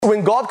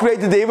when God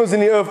created the heavens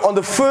and the earth, on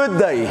the third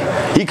day,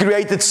 He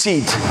created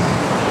seed.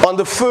 On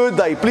the third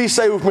day. Please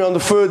say with me, on the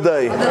third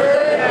day.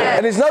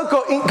 And it's no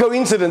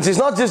coincidence. It's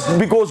not just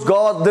because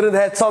God didn't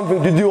have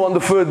something to do on the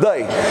third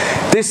day.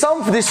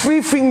 There's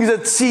three things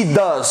that seed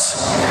does.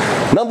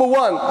 Number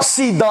one,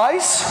 seed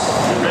dies.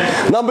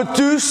 Number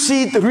two,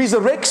 seed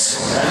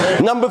resurrects.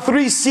 Number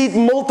three, seed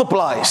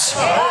multiplies.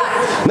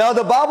 Now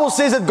the Bible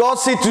says that God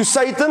said to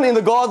Satan in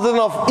the Garden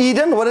of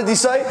Eden, what did He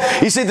say?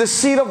 He said, the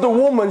seed of the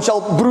woman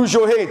shall bruise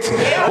your head.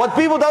 What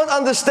people don't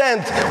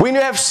understand, when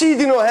you have seed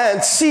in your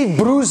hand, seed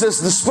bruises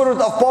the spirit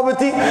of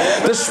poverty,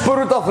 the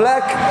spirit of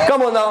lack.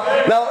 Come on now.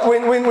 Now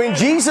when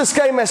Jesus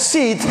came as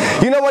seed,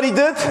 you know what He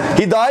did?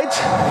 He died.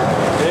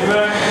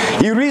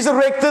 Amen. He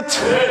resurrected.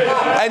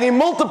 And He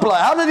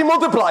multiplied. How did He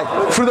multiply?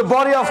 Through the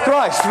body of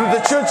Christ, through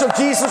the church of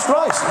Jesus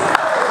Christ.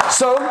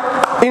 So,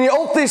 in the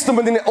Old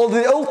Testament, in the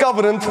Old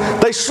Covenant,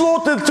 they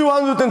slaughtered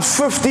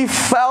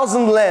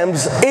 250,000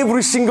 lambs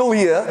every single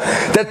year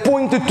that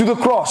pointed to the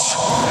cross.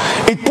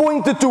 It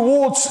pointed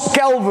towards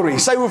Calvary.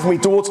 Say with me,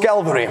 towards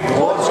Calvary.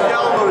 Towards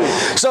Calvary.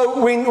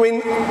 So,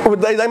 when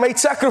they made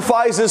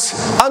sacrifices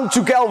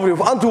unto Calvary,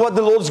 unto what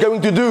the Lord is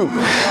going to do.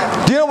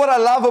 Do you know what I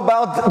love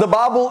about the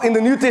Bible in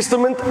the New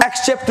Testament?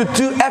 Acts chapter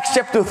 2, Acts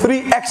chapter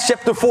 3, Acts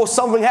chapter 4,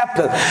 something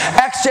happened.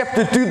 Acts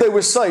chapter 2, they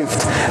were saved.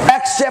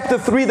 Acts chapter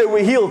 3, they were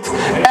healed.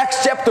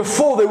 Acts chapter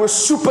 4, they were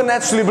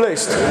supernaturally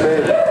blessed.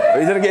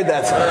 You didn't get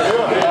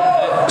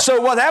that? So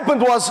what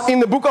happened was, in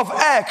the book of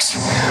Acts,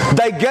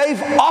 they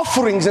gave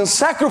offerings and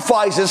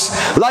sacrifices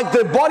like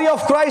the body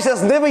of Christ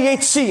has never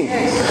yet seen.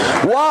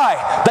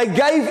 Why? They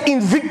gave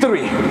in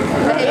victory.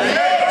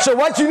 So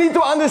what you need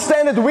to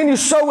understand is, when you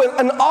sow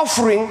an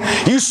offering,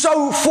 you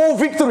sow for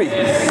victory.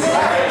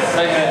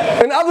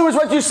 In other words,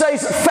 what you say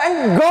is,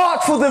 thank God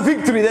for the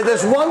victory that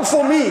has won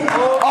for me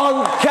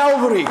on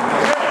Calvary.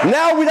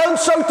 Now we don't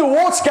sow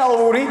towards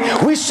Calvary,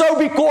 we sow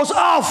because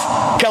of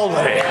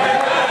Calvary.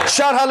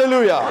 Shout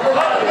hallelujah.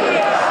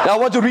 Now I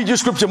want to read you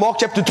scripture, Mark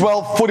chapter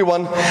 12,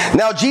 41.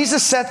 Now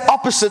Jesus sat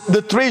opposite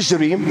the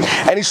treasury,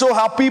 and He saw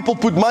how people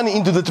put money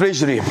into the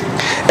treasury.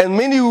 And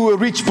many who were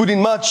rich put in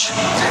much.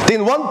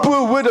 Then one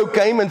poor widow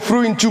came and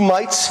threw in 2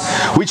 mites,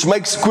 which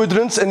makes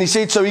quadrants. And He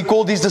said, so He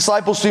called His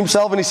disciples to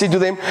Himself, and He said to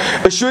them,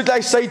 assuredly I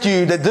say to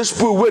you that this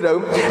poor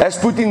widow has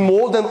put in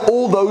more than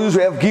all those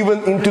who have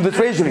given into the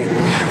treasury.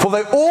 For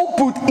they all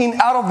put in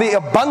out of their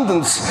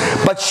abundance,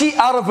 but she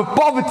out of her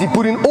poverty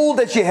put in all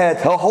that she had,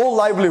 her whole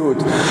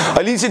livelihood.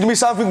 Aline said to me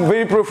something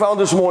very profound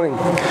this morning.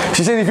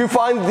 She said, if you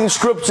find it in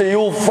scripture,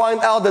 you'll find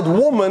out that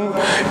women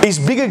is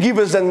bigger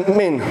givers than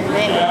men.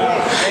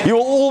 You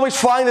will always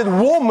find that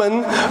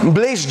woman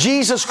bless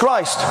Jesus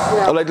Christ.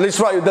 All right, let's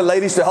try the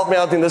ladies to help me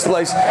out in this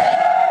place.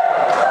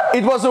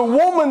 It was a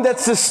woman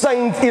that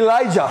sustained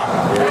Elijah.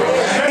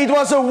 It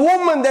was a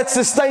woman that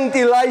sustained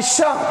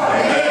Elisha.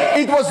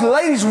 It was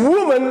ladies,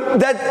 women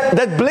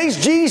that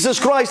blessed Jesus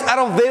Christ out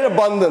of their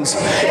abundance.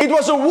 It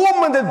was a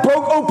woman that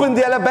broke open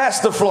the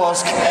alabaster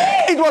flask.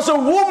 It was a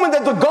woman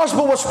that the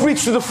gospel was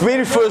preached to the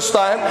very first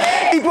time.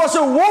 It was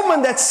a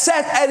woman that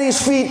sat at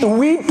His feet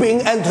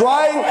weeping and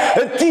drying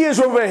her tears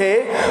over her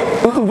hair.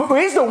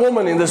 Where's the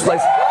woman in this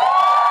place?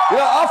 You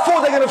know, I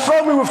thought they're going to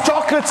throw me with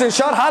chocolates and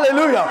shout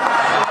hallelujah.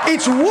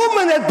 It's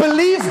women that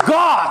believe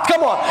God.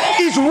 Come on.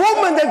 It's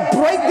women that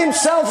break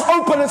themselves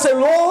open and say,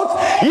 Lord,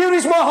 here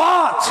is my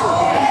heart.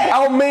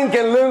 Our men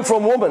can learn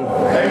from women.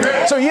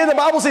 Amen. So here the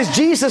Bible says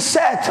Jesus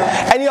sat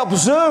and He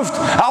observed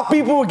how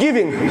people were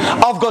giving.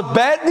 I've got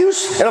bad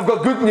news and I've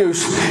got good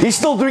news. He's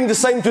still doing the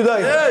same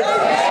today.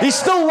 He's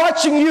still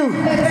watching you,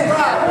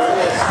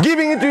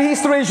 giving into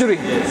His treasury.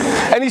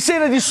 And He said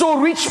that He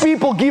saw rich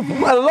people give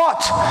a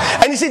lot.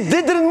 And He said,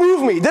 that didn't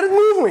move me. Didn't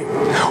move me.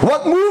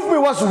 What moved me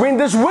was when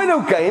this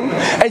widow came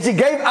and she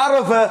gave out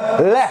of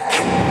her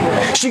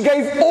lack. She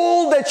gave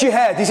all that she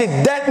had. He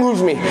said, that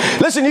moves me.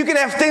 Listen, you can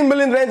have 10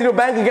 million rand in your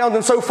bank account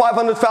and sow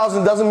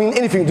 500,000 doesn't mean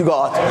anything to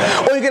God.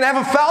 Or you can have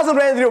 1,000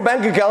 rand in your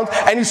bank account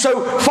and you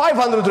sow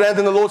 500 rand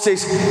and the Lord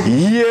says,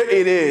 here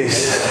it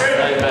is.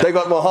 Amen. They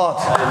got my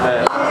heart.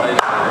 Amen.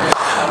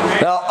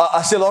 Now,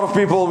 I see a lot of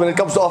people when it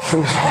comes to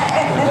offerings,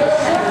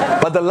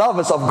 but the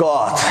lovers of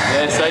God,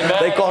 yes,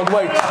 they can't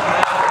wait.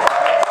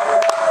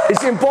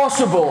 It's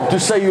impossible to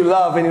say you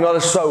love and you're not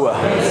a sower.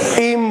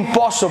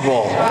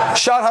 Impossible.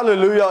 Shout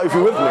hallelujah if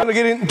you're with me. I'm going to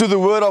get into the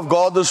Word of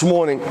God this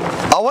morning.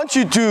 I want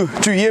you to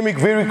hear me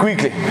very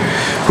quickly.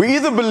 We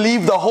either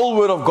believe the whole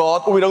Word of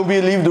God or we don't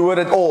believe the Word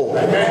at all.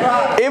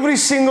 Every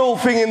single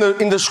thing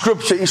in the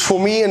Scripture is for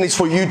me and it's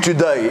for you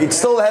today. It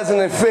still has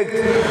an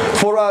effect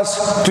for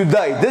us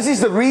today. This is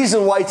the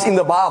reason why it's in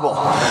the Bible.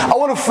 I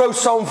want to throw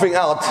something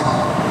out.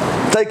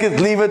 Take it,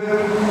 leave it,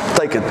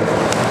 take it.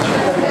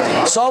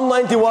 Psalm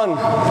 91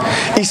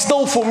 is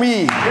still for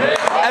me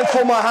and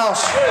for my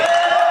house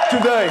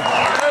today.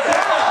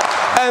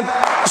 And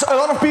so a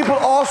lot of people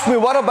ask me,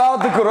 what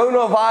about the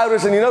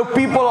coronavirus? And you know,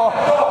 people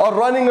are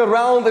running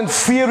around and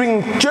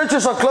fearing.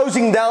 Churches are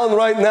closing down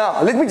right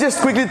now. Let me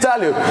just quickly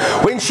tell you,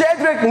 when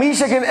Shadrach,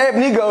 Meshach, and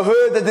Abednego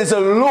heard that there's a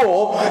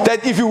law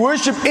that if you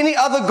worship any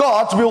other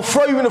gods, we'll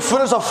throw you in a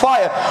furnace of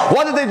fire,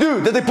 what did they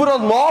do? Did they put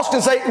on masks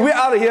and say, we're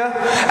out of here,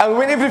 and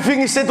when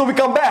everything is settled, we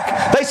come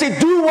back? They say,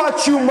 do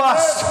what you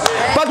must,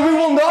 but we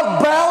will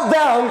not bow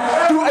down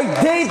to a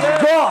dead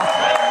God.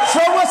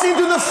 Throw us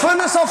into the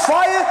furnace of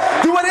fire,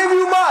 do whatever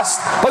you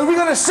must, but we're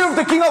going to serve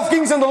the King of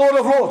Kings and the Lord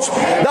of Lords.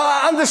 Now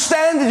I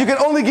understand that you can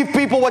only give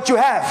people what you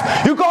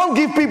have. You can't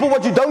give people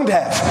what you don't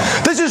have.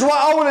 This is why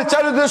I want to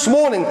tell you this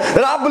morning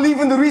that I believe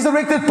in the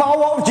resurrected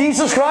power of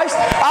Jesus Christ.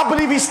 I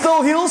believe He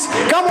still heals.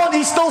 Come on,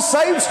 He still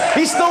saves.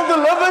 He still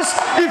delivers.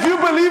 If you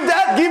believe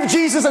that, give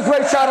Jesus a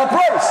great shout of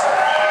praise.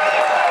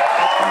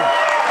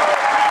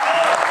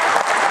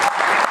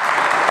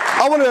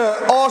 I want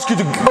to ask you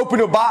to open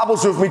your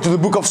Bibles with me to the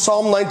book of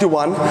Psalm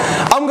 91.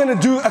 I'm going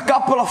to do a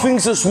couple of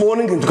things this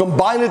morning and to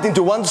combine it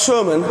into one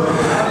sermon.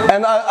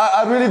 And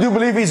I really do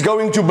believe He's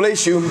going to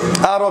bless you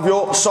out of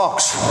your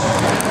socks.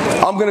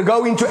 I'm going to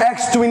go into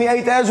Acts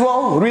 28 as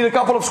well, read a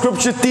couple of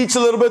scriptures, teach a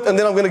little bit, and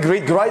then I'm going to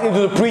get right into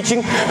the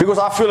preaching because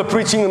I feel a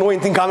preaching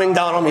anointing coming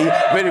down on me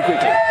very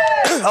quickly.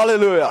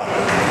 Hallelujah.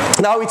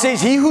 Now it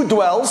says, he who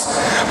dwells,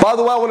 by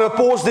the way, I want to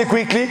pause there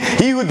quickly.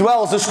 He who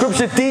dwells, the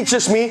scripture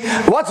teaches me,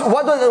 what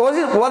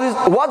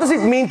does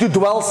it mean to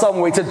dwell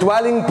somewhere? It's a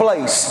dwelling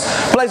place,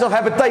 place of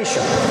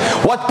habitation.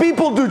 What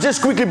people do,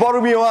 just quickly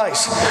borrow me your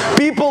eyes.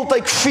 People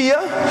take fear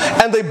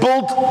and they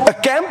build a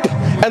camp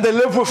and they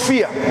live with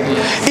fear.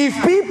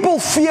 If people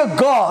fear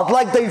God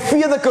like they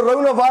fear the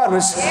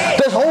coronavirus,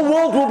 this whole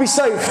world will be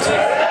saved.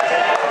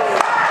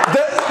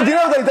 You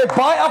know, they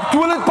buy up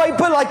toilet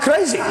paper like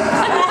crazy.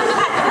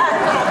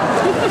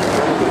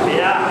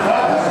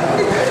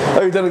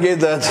 Oh, you didn't get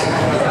that.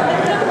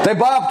 They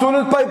buy up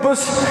toilet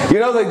papers. You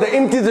know, they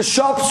empty the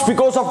shops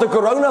because of the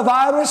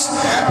coronavirus.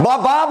 My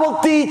Bible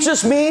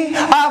teaches me,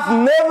 I've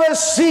never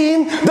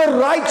seen the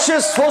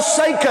righteous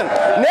forsaken.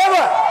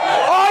 Never.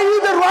 Are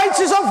you the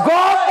righteous of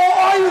God or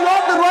are you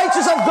not the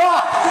righteous of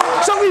God?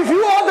 So if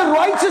you are the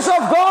righteous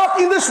of God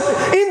in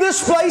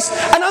this place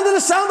and under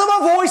the sound of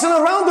my voice and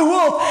around the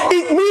world,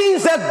 it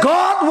means that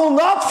God will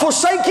not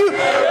forsake you.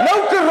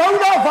 No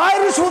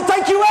coronavirus will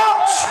take you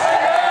out.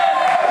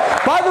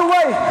 By the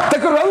way, the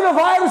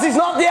coronavirus is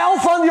not the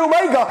Alpha and the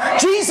Omega.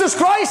 Jesus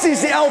Christ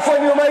is the Alpha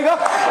and the Omega.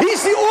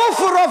 He's the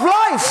author of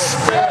life.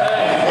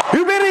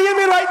 You better hear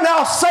me right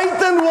now.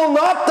 Satan will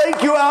not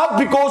take you out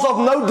because of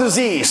no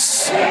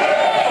disease.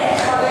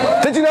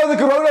 Did you know the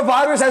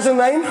coronavirus has a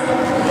name?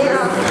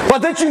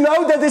 But did you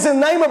know that there's a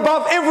name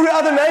above every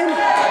other name?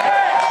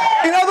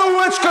 In other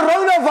words,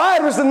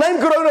 coronavirus, the name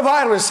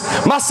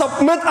coronavirus, must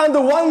submit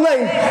under one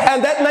name,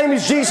 and that name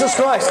is Jesus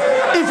Christ.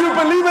 If you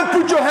believe it,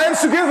 put your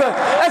hands together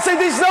and say,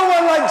 there's no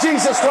one like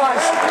Jesus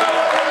Christ.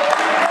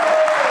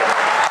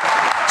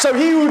 So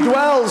he who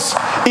dwells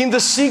in the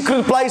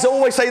secret place, I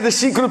always say the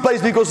secret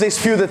place because there's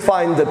few that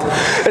find it.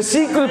 A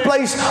secret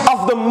place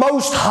of the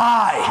Most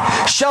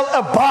High shall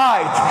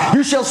abide.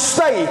 You shall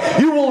stay.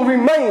 You will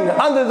remain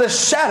under the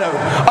shadow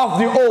of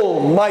the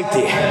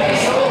Almighty.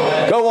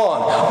 Go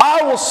on.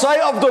 I will say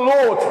of the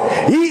Lord,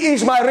 He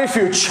is my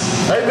refuge.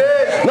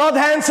 Amen. Not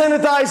hand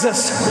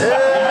sanitizers.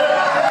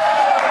 Yeah.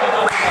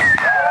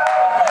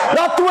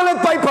 Not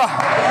toilet paper.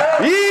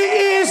 He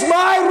is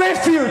my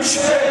refuge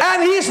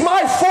and He is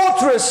my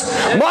fortress,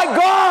 my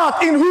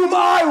God in whom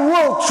I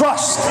will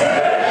trust.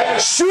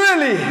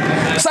 Surely,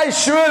 say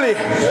surely.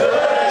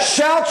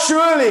 Shout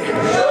surely.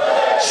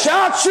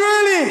 Shout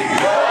surely.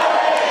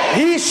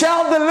 He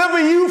shall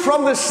deliver you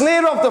from the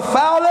snare of the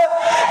fowler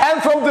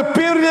and from the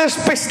perilous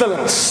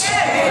pestilence.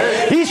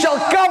 He shall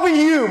cover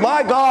you,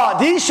 my God.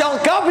 He shall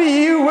cover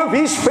you with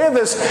His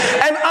feathers,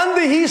 and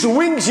under His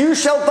wings you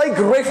shall take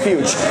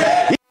refuge.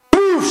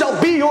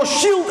 Shall be your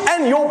shield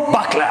and your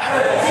buckler.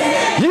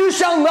 You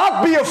shall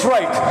not be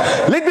afraid.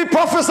 Let me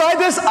prophesy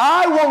this.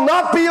 I will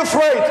not be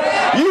afraid.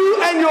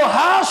 You and your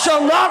house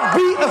shall not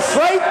be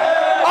afraid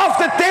of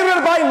the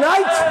terror by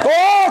night.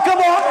 Oh, come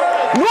on.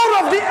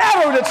 Nor of the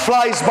arrow that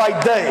flies by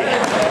day.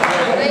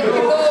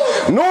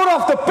 Nor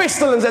of the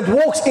pestilence that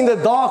walks in the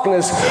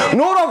darkness.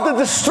 Nor of the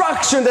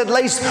destruction that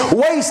lays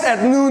waste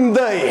at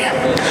noonday.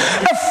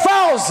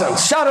 1,000.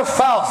 Shout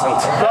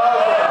 1,000.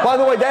 By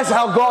the way, that's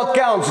how God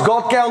counts.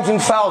 God counts in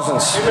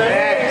thousands.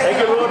 Thank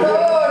you, Lord.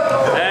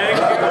 Thank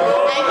you,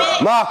 Lord.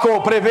 I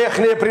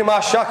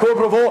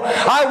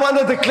want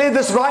to declare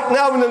this right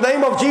now in the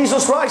name of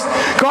Jesus Christ.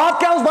 God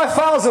counts by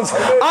thousands.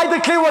 I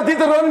declare what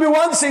Deuteronomy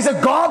 1 says,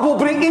 that God will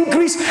bring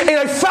increase in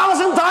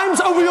 1,000 times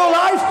over your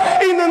life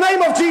in the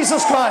name of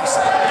Jesus Christ.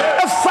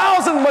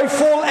 1,000 may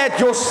fall at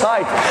your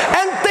side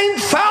and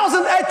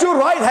 10,000 at your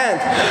right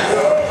hand.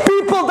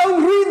 People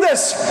don't read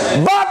this,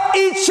 but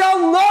it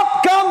shall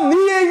not come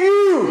near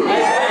you.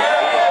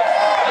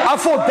 I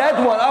thought that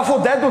one. I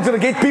thought that one's going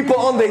to get people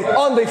on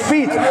their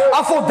feet.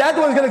 I thought that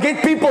one's going to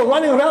get people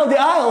running around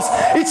the aisles.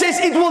 It says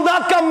it will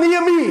not come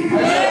near me.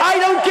 I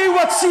don't care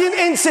what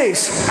CNN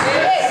says.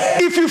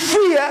 If you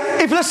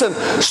fear, listen,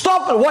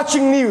 stop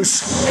watching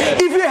news.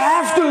 If you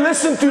have to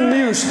listen to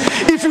news,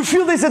 if you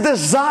feel there's a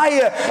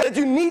desire that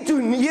you need to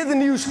hear the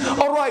news,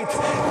 all right,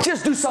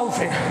 just do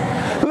something.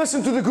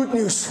 Listen to the good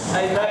news.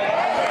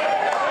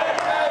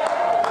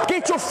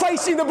 Get your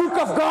face in the book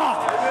of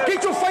God.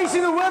 Get your face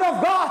in the word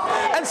of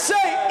God and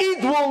say,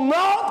 it will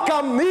not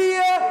come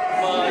near.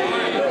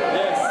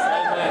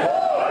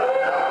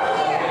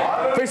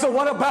 So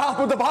what about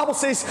what the Bible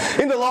says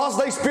in the last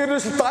days,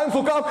 periods of time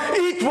will come?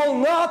 It will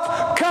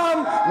not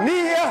come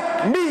near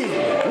me.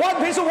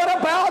 What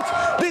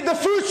about the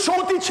food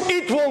shortage?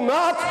 It will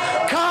not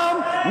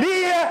come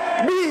near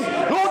me.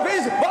 Lord,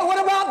 what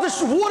about the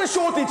water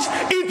shortage?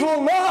 It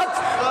will not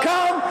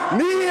come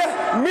near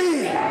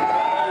me.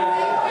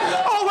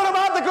 Oh, what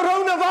about the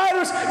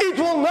coronavirus? It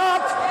will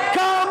not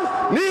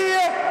come near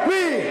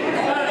me.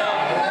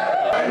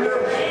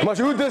 But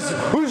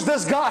who's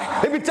this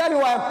guy? Let me tell you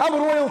why. I'm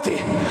royalty.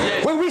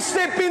 When we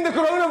step in, the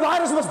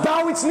coronavirus must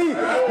bow its knee. We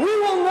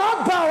will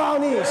not bow our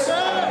knees.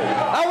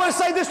 I want to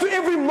say this to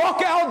every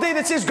mocker out there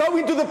that says go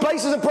into the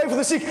places and pray for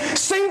the sick.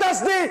 Send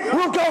us there,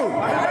 we'll go.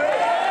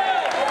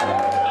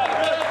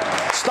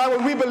 It's time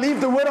when we believe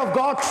the word of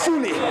God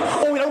fully,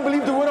 or we don't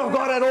believe the word of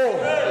God at all.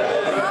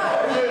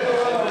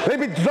 Let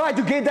me try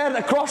to get that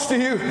across to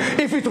you.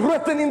 If it's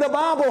written in the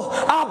Bible,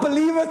 I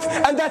believe it,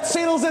 and that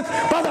settles it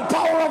by the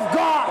power of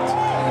God.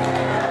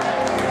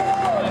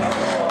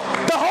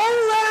 The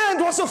whole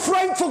land was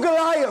afraid for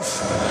Goliath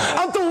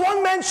until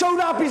one man showed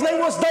up. His name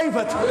was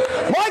David.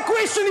 My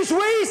question is,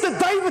 where is the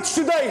Davids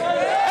today?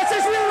 It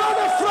says we are not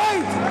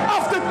afraid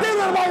of the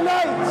terror by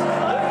night.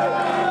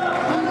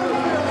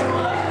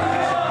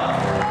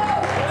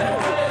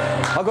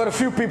 I got a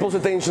few people's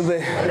attention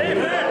there.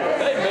 Amen.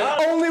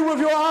 With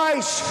your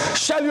eyes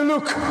shall you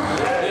look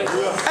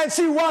and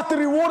see what? The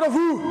reward of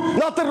who?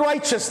 Not the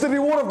righteous, the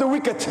reward of the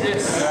wicked.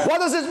 What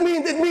does it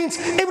mean? It means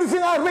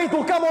everything I read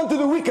will come onto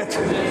the wicked.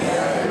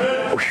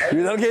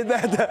 You don't get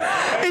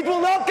that? It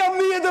will not come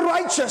near the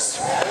righteous.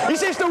 He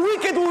says the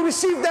wicked will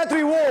receive that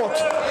reward.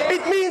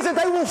 It means that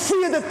they will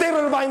fear the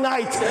terror by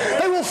night.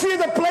 They will fear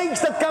the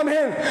plagues that come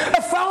in.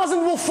 1,000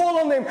 will fall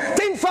on them.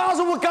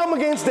 10,000 will come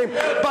against them,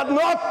 but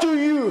not to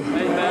you.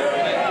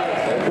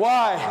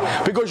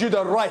 Why? Because you're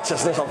the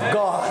righteousness of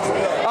God.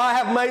 I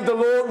have made the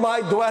Lord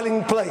my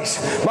dwelling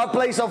place, my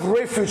place of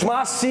refuge,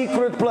 my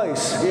secret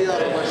place.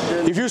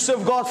 If you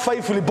serve God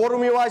faithfully,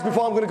 bottom your eyes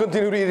before I'm going to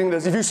continue reading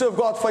this. If you serve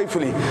God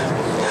faithfully,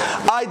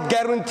 I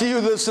guarantee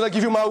you this, and I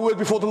give you my word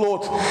before the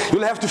Lord,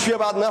 you'll have to fear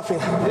about nothing.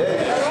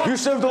 You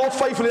serve the Lord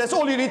faithfully, that's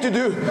all you need to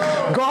do.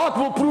 God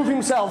will prove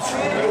Himself.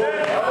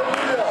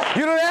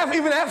 You don't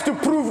even have to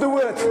prove the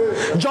word.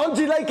 John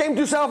G. Lake came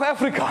to South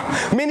Africa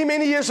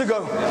many years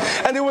ago,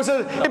 and there was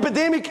an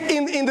epidemic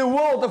in the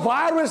world, a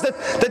virus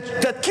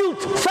that killed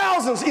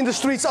thousands in the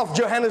streets of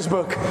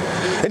Johannesburg.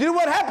 And you know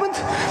what happened?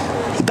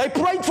 They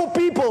prayed for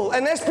people,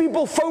 and as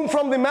people foamed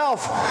from their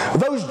mouth,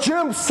 those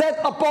germs sat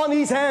upon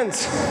his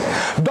hands.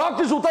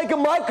 Doctors will take a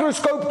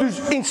microscope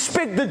to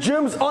inspect the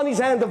germs on his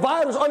hand, the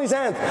virus on his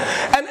hand,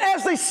 and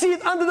as they see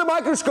it under the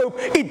microscope,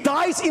 it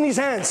dies in his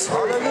hands.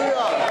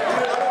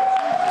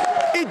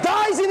 It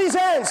dies in his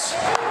hands.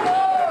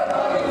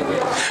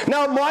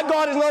 Now, my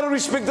God is not a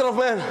respecter of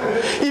man.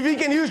 If He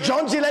can use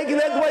John G. Lake in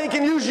that way, He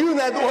can use you in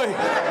that way.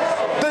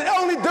 The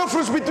only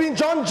difference between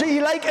John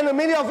G. Lake and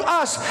many of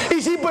us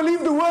is he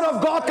believed the Word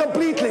of God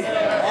completely.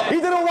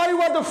 He didn't worry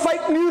what the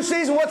fake news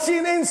says and what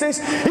CNN says.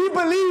 He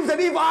believed that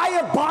if I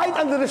abide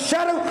under the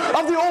shadow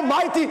of the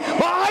Almighty,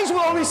 my eyes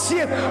will always see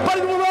it, but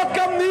it will not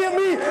come near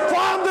me, for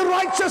I am the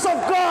righteous of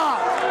God.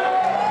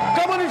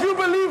 Come on, if you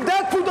believe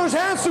that, put those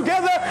hands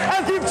together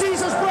and give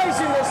Jesus praise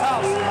in this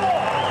house.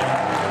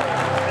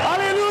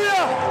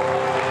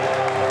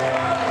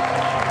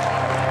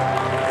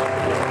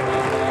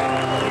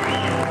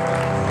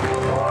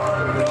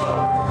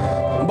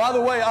 By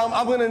the way,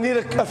 I'm going to need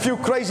a few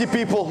crazy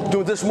people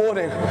to this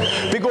morning,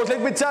 because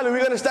let me tell you, we're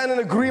going to stand in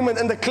agreement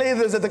and declare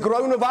this, that the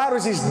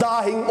coronavirus is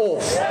dying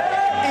off.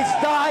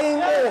 It's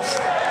dying off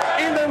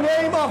in the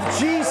name of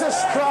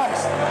Jesus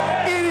Christ.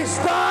 It is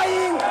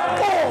dying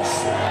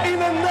off in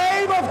the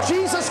name of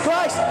Jesus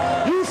Christ.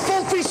 You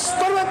filthy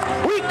spirit,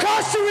 we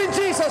curse you in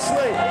Jesus'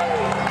 name.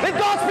 Let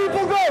God's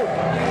people go.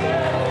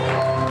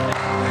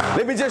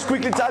 Let me just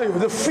quickly tell you,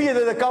 the fear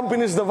that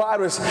accompanies the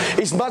virus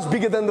is much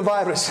bigger than the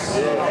virus.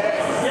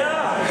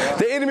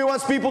 The enemy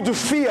wants people to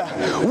fear.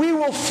 We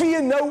will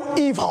fear no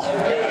evil.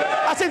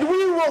 I said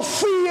we will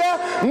fear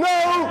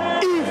no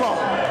evil.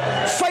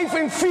 Faith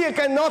and fear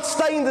cannot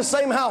stay in the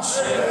same house.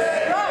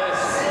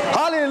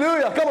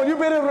 Hallelujah. Come on, you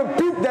better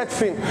rebuke that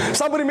thing.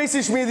 Somebody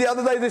messaged me the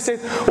other day. They said,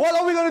 what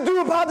are we going to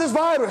do about this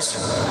virus?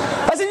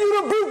 I said,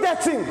 you rebuke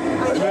that thing.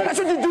 That's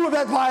what you do with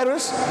that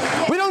virus.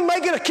 We don't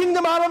make it a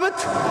kingdom out of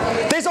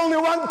it. There's only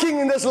one king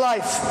in this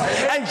life,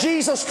 and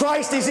Jesus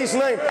Christ is His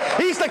name.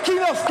 He's the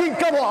King of Kings.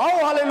 Come on. Oh,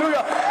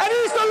 hallelujah. And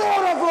He's the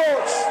Lord of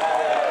Lords.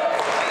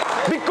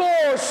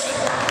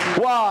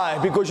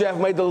 Because you have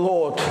made the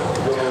Lord,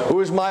 who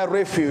is my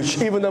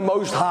refuge, even the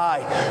Most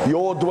High,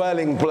 your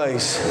dwelling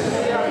place.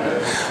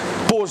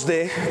 Pause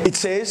there. It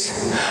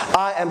says,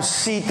 I am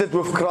seated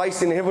with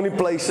Christ in heavenly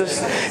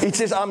places. It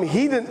says, I'm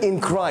hidden in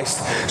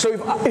Christ. So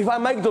if I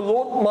make the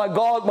Lord, my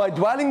God, my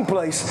dwelling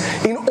place,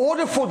 in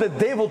order for the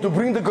devil to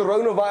bring the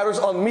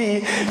coronavirus on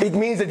me, it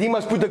means that he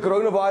must put the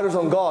coronavirus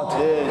on God.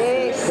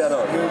 Yes.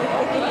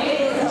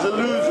 He's a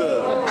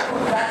loser.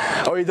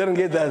 Oh, you didn't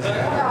get that.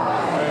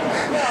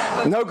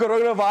 No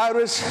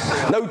coronavirus,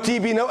 no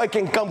TB, no, I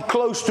can come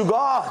close to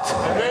God.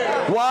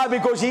 Why?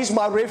 Because He's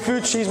my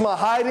refuge, He's my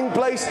hiding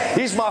place,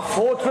 He's my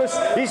fortress,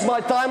 He's my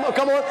time.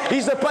 Come on,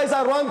 He's the place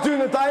I run to in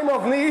the time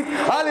of need.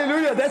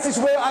 Hallelujah, that is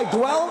where I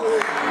dwell.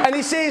 And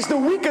He says the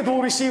wicked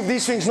will receive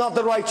these things, not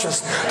the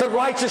righteous. The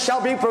righteous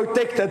shall be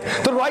protected.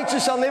 The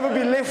righteous shall never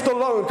be left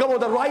alone. Come on,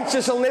 the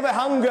righteous shall never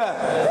hunger.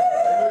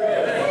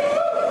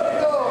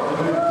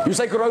 You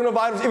say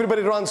coronavirus,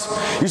 everybody runs.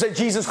 You say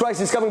Jesus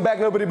Christ is coming back,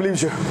 nobody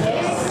believes you.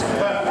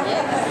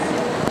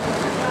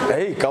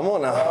 Hey, come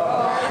on now.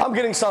 I'm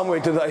getting somewhere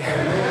today.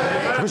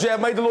 Because you have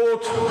made the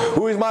Lord,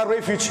 who is my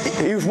refuge.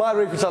 He is my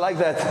refuge. I like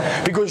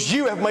that. Because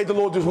you have made the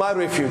Lord, who is my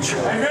refuge.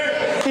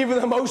 Even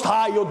the Most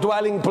High, your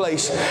dwelling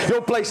place,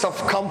 your place of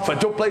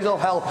comfort, your place of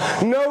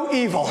health. No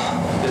evil.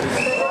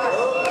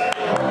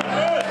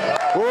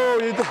 Oh,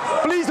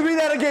 please read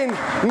that again.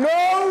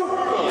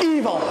 No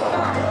evil.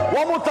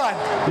 One more time.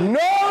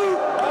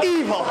 No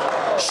evil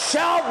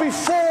shall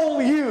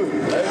befall you,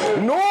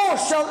 nor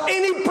shall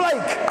any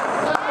plague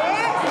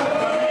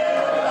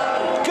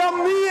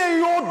come near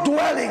your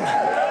dwelling.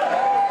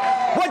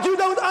 What you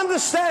don't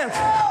understand,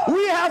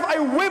 we have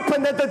a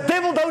weapon that the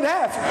devil don't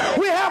have.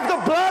 We have the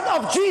blood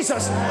of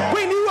Jesus.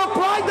 When you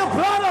apply the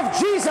blood of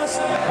Jesus,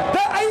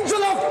 the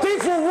angel of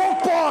death will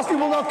walk past. It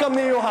will not come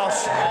near your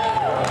house.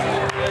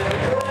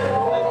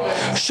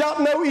 Shout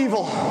no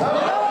evil.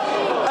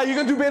 You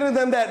can do better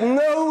than that.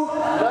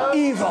 No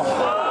evil.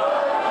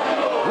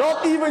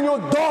 Not even your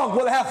dog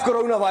will have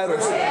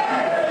coronavirus.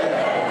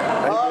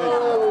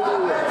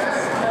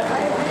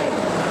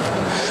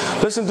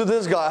 Listen to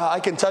this guy. I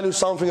can tell you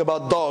something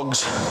about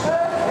dogs.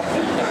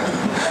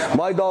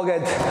 My dog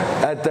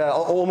had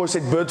almost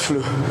said bird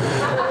flu.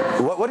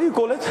 What do you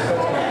call it?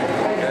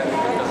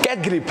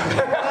 Cat grippe.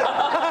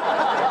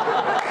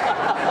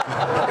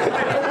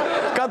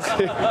 Cat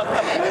grippe.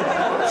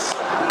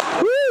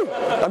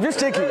 I'm just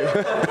checking.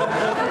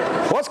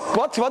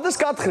 What is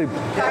cat grippe?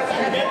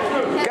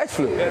 Cat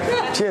flu.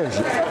 Cheers.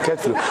 Cat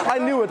flu. I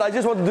knew it. I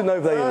just wanted to know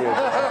if they knew it.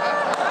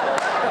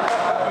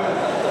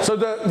 So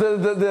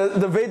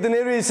the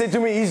veterinarian said to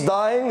me, he's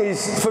dying.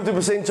 He's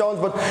 50% chance,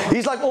 but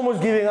he's like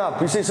almost giving up.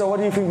 He said, so what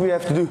do you think we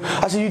have to do?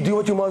 I said, you do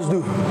what you must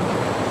do.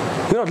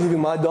 You're not leaving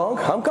my dog.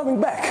 I'm coming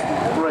back.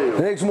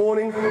 The next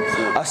morning,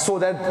 I saw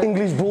that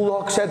English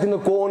bulldog sat in the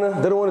corner.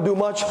 They don't want to do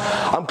much.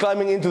 I'm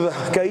climbing into the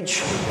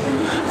cage.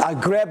 I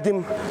grabbed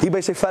him. He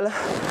basically fella.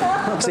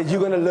 I said,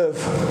 you're going to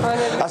live.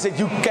 I said,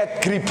 you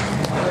cat grippe.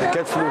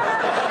 Cat flu.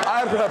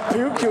 I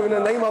rebuke you in the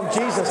name of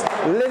Jesus.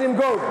 Let him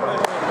go.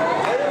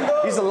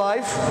 He's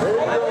alive.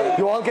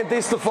 Johan can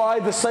testify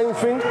the same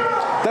thing.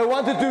 They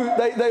wanted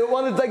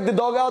to take the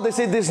dog out. They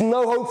said there's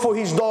no hope for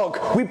his dog.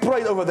 We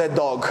prayed over that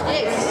dog.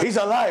 He's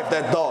alive,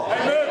 that dog.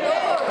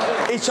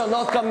 It shall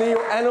not come near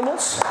your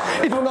animals.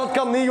 It will not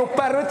come near your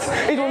parrot.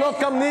 It will not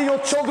come near your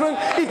children.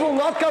 It will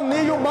not come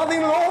near your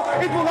mother-in-law.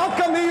 It will not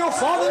come near your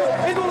father.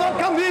 It will not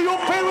come near your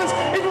parents.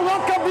 It will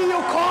not come near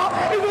your car.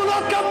 It will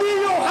not come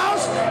near your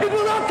house. It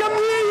will not come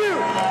near you.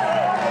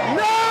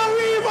 No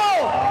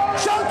evil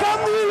shall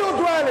come near your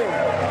dwelling.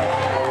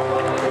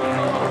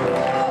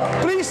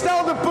 Please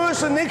tell the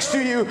person next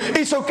to you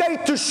it's okay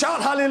to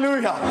shout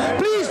hallelujah.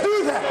 Please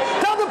do that.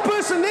 Tell the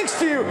person next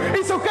to you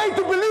it's okay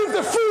to believe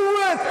the full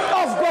word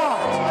of God.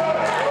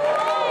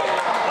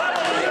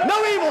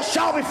 No evil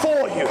shall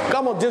befall you.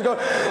 Come on, just go.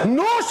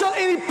 Nor shall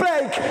any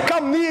plague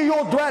come near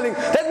your dwelling.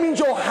 That means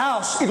your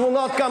house. It will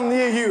not come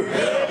near you.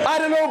 I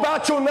don't know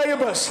about your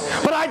neighbors,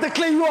 but I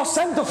declare you are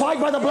sanctified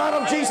by the blood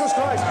of Jesus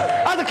Christ.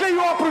 I declare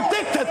you are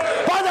protected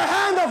by the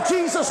hand of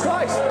Jesus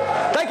Christ.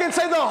 They can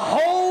say the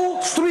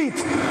whole street,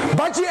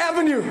 Budgie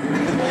Avenue,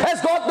 has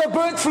got the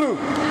bird flu,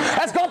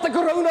 has got the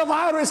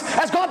coronavirus,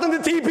 has gotten the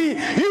TB.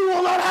 You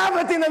will not have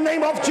it in the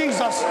name of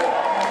Jesus.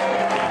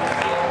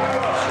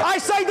 I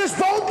say this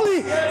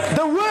boldly,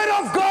 the word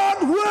of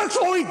God works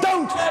or it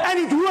don't, and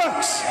it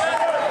works.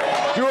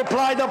 You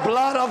apply the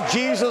blood of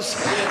Jesus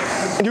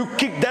and you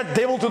kick that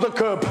devil to the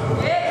curb.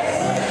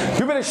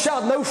 You better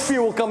shout, no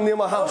fear will come near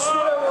my house.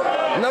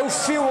 No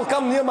fear will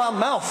come near my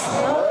mouth.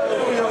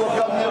 No fear will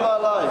come near my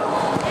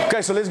life.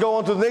 Okay, so let's go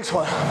on to the next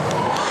one.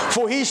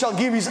 For he shall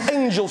give his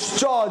angels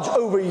charge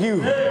over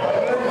you.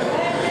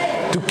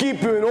 to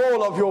keep you in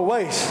all of your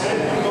ways.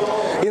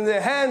 In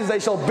their hands they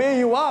shall bear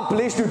you up,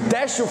 lest you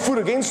dash your foot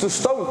against a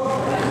stone.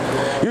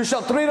 You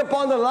shall tread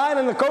upon the lion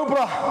and the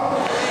cobra,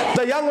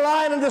 the young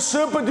lion and the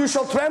serpent you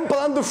shall trample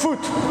underfoot.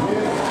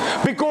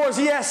 Because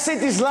he has set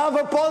his love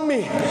upon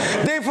me,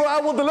 therefore I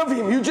will deliver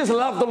him. You just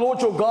love the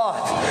Lord your God,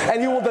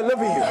 and he will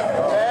deliver you.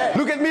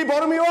 Look at me,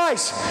 bottom of your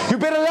eyes. You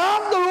better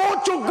love the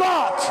Lord your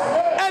God,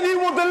 and he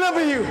will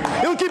deliver you.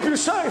 He'll keep you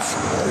safe.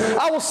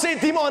 I will set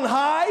him on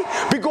high,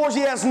 because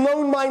he has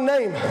known my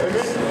name.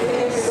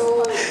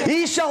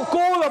 He shall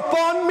call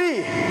upon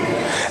me,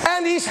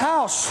 and his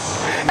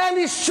house, and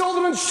his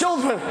children's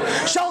children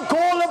shall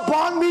call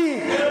upon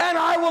me, and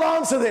I will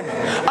answer them.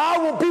 I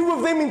will be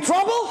with them in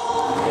trouble,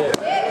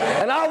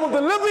 and I will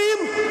deliver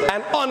him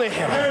and honor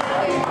him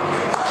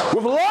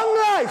with long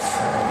life.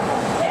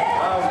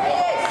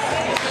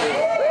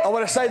 I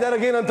want to say that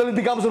again until it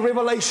becomes a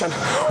revelation.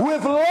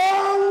 With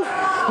long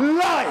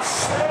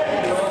life.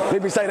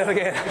 Let me say that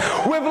again.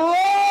 With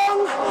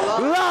long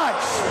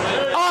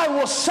life, I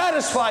will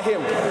satisfy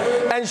him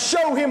and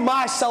show him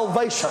my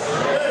salvation.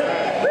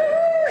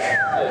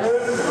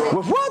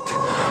 With what?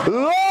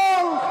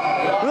 Long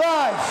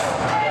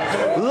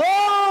life.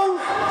 Long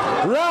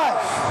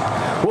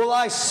life will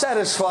I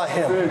satisfy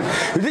him.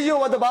 Did you know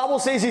what the Bible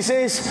says? He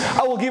says,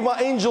 I will give my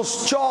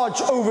angels charge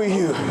over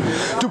you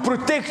to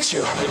protect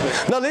you.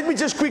 Now let me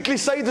just quickly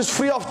say this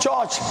free of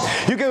charge.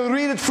 You can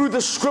read it through the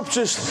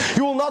scriptures.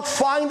 You will not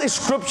find a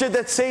scripture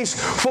that says,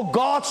 for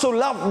God so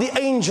loved the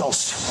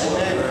angels.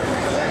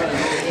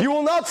 You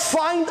will not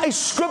find a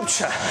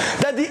scripture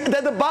that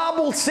the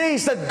Bible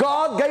says that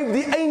God gave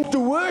the angel to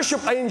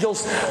worship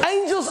angels.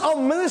 Angels are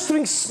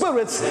ministering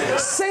spirits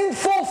sent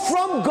forth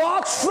from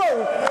God's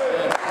throne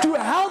to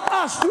help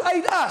us, to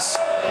aid us.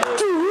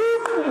 To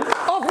whom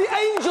of the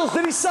angels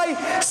did he say,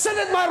 sit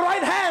at my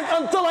right hand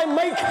until I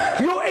make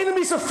your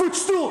enemies a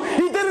footstool?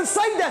 He didn't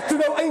say that to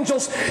no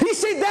angels. He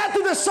said that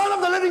to the Son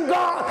of the living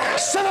God.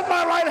 Sit at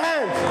my right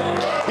hand.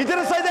 He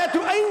didn't say that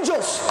to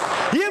angels.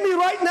 Hear me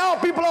right now,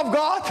 people of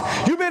God.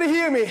 You better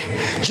hear me.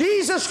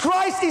 Jesus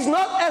Christ is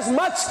not as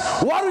much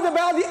worried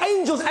about the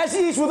angels as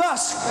he is with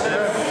us.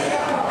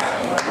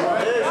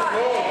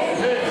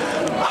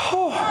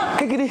 Oh,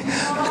 kyk hierdie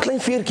klein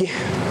veertjie.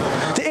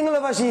 Die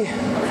engele was hier.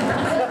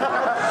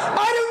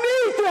 I don't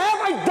need to have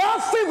a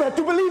dark feather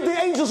to believe the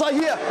angels are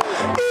here.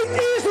 It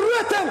is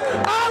written,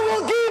 I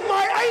will give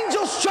my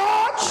angels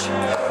charge.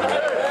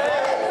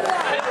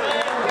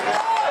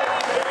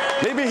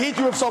 Let me hit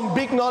you with some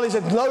big knowledge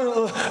that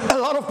a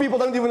lot of people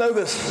don't even know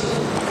this.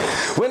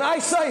 When I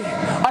say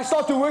I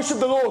start to worship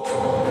the Lord,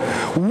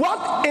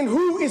 what and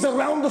who is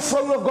around the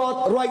throne of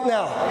God right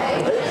now?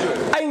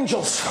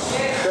 Angels.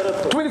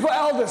 24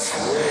 elders.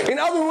 In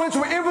other words,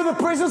 wherever the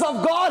presence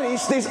of God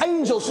is, there's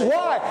angels.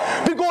 Why?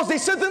 Because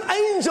there's certain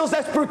angels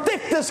that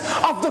protect us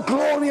of the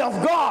glory of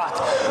God.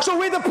 So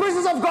where the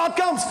presence of God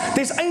comes,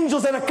 there's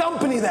angels that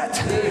accompany that.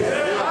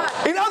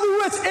 In other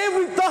words,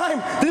 every time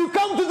that you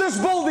come to this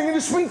building in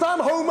the springtime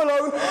home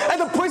alone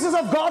and the presence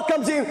of God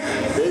comes in,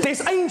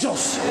 there's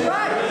angels.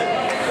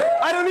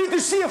 I don't need to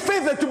see a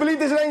feather to believe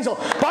there's an angel.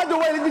 By the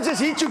way, let me just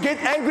hit you, get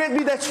angry at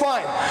me, that's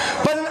fine.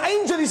 But an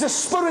angel is a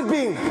spirit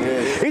being.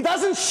 It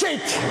doesn't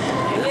shake.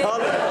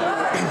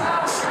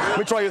 Let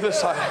me try you this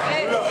side.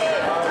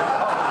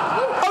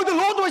 Oh, the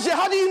Lord was here.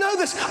 How do you know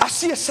this? I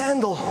see a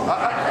sandal.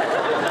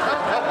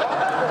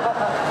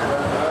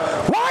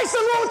 Why is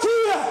the Lord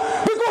here?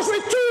 Because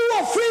we're 2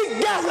 or 3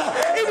 gather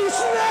in his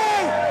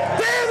name.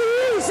 There he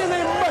is in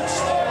their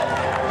midst.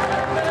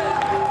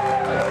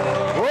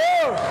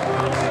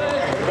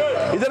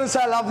 He didn't say,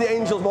 I love the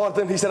angels,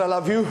 Martin. He said, I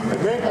love you.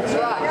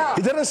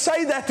 He didn't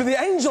say that to the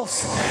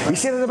angels. He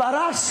said it about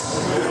us.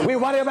 We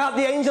worry about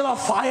the angel of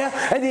fire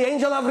and the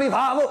angel of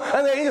revival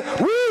and the angel.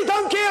 We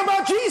don't care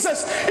about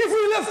Jesus. If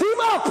we lift him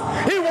up,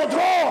 he will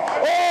draw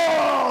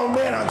all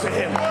men unto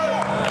him.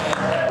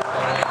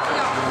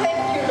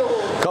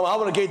 Come on, I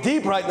want to get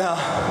deep right now.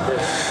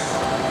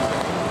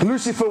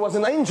 Lucifer was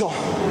an angel.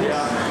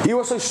 He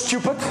was so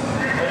stupid.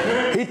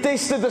 He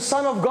tested the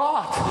Son of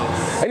God.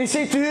 And he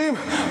said to him,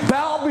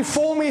 bow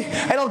before me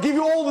and I'll give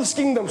you all these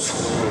kingdoms.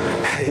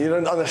 You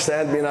don't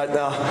understand me right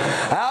now.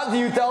 How do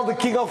you tell the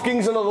King of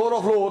Kings and the Lord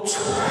of Lords?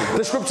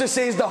 The scripture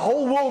says the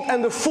whole world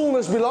and the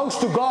fullness belongs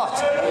to God.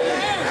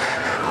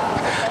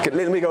 Okay,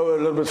 let me go a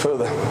little bit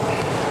further.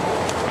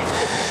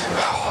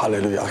 Oh,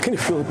 hallelujah. Can you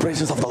feel the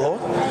presence of the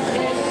Lord?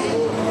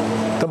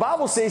 The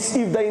Bible says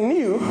if they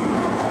knew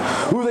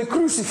who they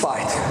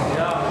crucified.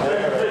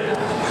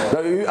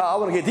 Now, I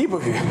want to get deep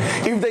with you.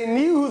 If they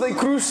knew who they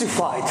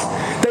crucified,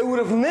 they would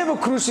have never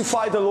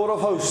crucified the Lord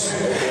of hosts.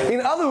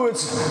 In other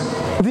words,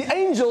 the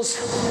angels,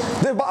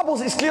 the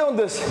Bible is clear on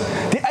this.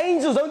 The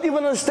angels don't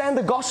even understand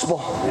the gospel.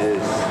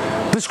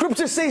 The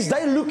scripture says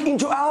they look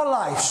into our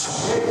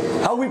lives,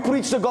 how we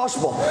preach the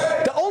gospel.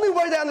 The only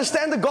way they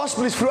understand the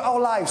gospel is through our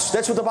lives.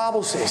 That's what the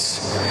Bible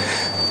says.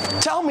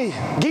 Tell me,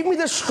 give me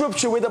the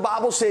scripture where the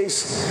Bible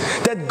says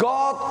that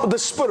God, the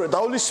Spirit, the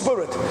Holy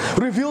Spirit,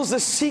 reveals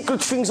the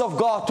secret things of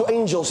God to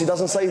angels. He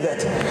doesn't say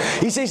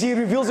that. He says He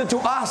reveals it to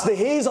us, the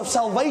heirs of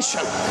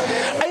salvation.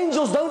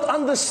 Angels don't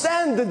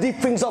understand the deep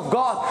things of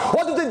God.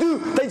 What do?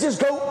 They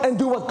just go and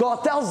do what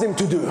God tells them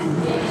to do.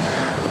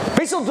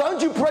 Bishop, don't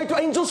you pray to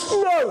angels?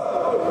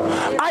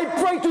 No. I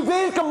pray to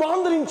their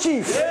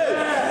commander-in-chief.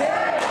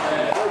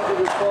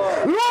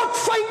 Lord,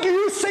 thank you,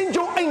 you send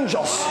your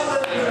angels.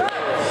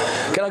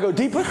 Can I go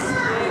deeper?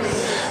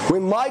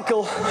 When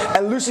Michael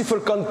and Lucifer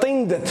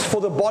contended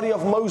for the body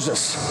of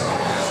Moses,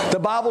 the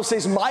Bible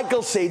says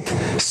Michael said,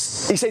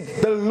 he said,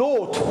 the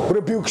Lord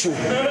rebukes you.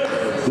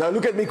 Now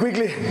look at me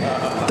quickly.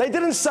 They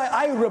didn't say,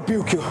 I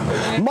rebuke you.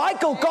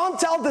 Michael can't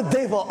tell the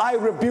devil, I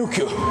rebuke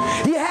you.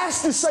 He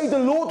has to say, the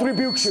Lord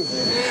rebukes you.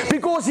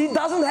 Because he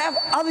doesn't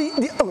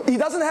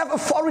have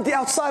authority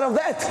outside of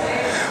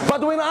that.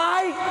 But when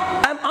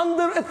I am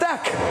under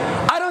attack,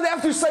 I don't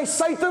have to say,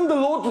 Satan, the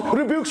Lord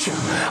rebukes you.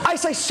 I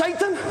say,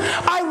 Satan,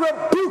 I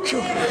rebuke you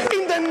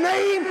in the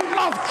name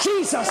of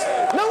Jesus.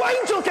 No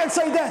angel can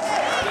say that.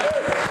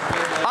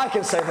 I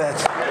can say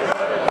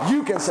that.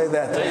 You can say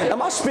that.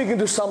 Am I speaking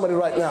to somebody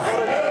right now?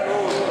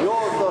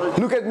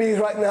 Look at me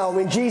right now.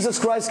 When Jesus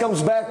Christ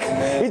comes back,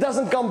 He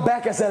doesn't come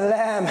back as a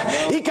lamb.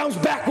 He comes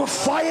back with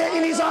fire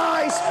in His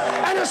eyes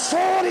and a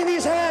sword in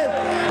His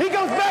hand. He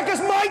comes back as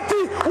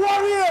mighty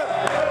warrior.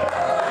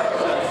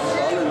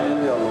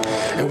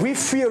 And we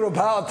fear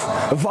about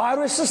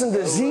viruses and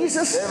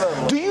diseases.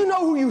 Do you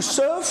know who you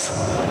serve?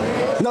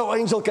 No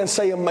angel can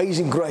say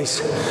amazing grace.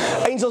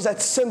 Angels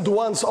that sinned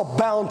once are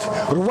bound,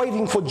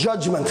 waiting for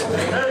judgment.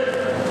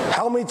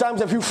 How many times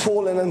have you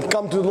fallen and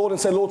come to the Lord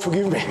and say, Lord,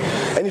 forgive me?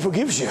 And He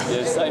forgives you.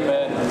 Yes,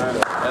 amen.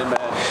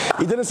 Amen.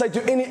 He didn't say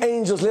to any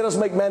angels, let us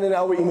make man in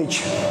our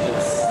image.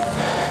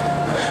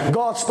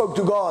 God spoke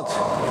to God.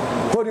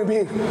 What do you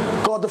mean?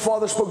 God the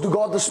Father spoke to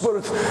God the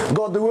Spirit,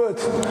 God the Word.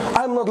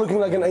 I'm not looking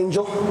like an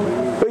angel.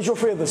 Where's your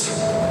feathers?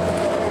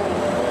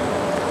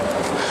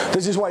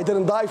 This is why He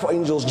didn't die for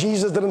angels.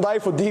 Jesus didn't die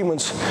for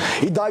demons.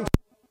 He died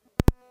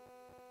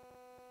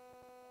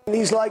in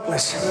His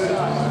likeness.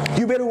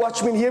 You better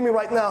watch me and hear me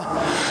right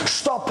now.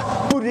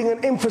 Stop putting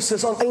an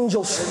emphasis on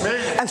angels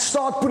and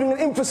start putting an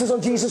emphasis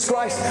on Jesus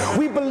Christ.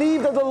 We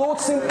believe that the Lord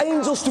sent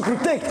angels to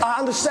protect. I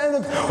understand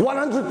it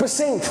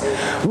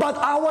 100%. But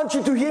I want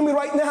you to hear me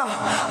right now.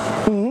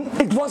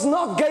 It was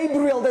not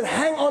Gabriel that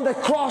hung on the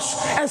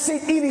cross and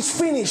said, it is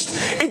finished.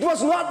 It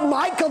was not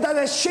Michael that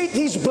has shed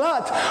his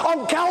blood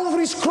on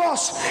Calvary's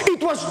cross.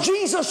 It was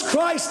Jesus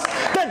Christ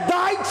that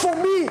died for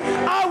me.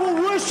 I will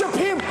worship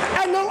Him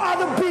and no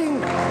other being.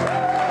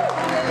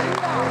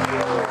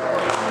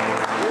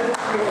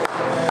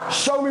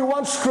 Show me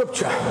one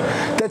scripture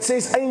that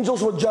says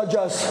angels will judge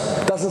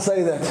us. Doesn't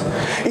say that.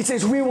 It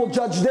says we will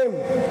judge them.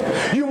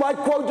 You might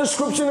quote the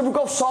scripture in the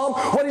book of Psalm.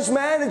 What is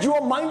man that you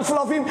are mindful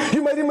of him?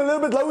 You made him a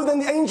little bit lower than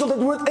the angel. That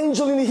word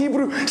angel in the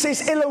Hebrew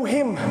says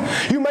Elohim.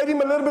 You made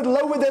him a little bit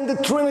lower than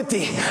the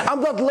Trinity.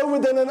 I'm not lower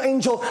than an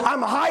angel.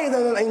 I'm higher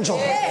than an angel.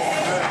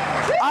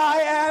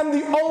 I am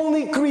the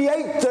only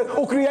creator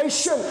or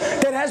creation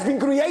that has been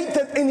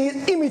created in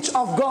the image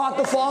of God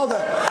the Father.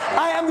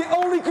 I am the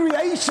only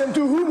creation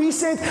to whom He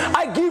said,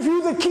 I give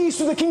you the keys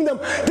to the kingdom.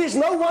 There's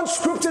no one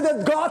scripture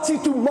that God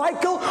said to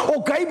Michael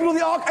or Gabriel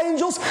the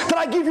archangels that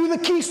I give you the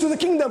keys to the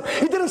kingdom.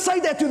 He didn't say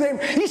that to them.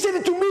 He said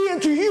it to me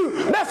and to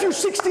you. Matthew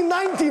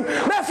 16:19,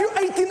 Matthew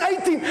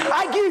 18:18.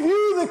 I give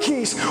you the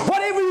keys.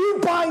 Whatever you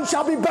bind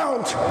shall be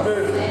bound.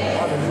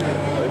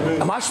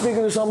 Amen. Am I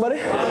speaking to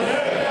somebody?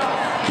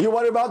 You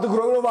worry about the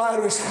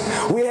coronavirus.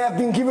 We have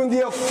been given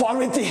the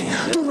authority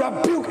to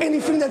rebuke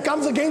anything that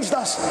comes against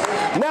us.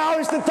 Now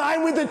is the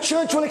time when the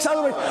church will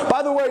accelerate.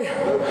 By the way,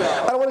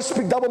 I don't want to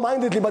speak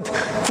double-mindedly, but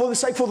for the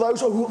sake for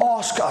those who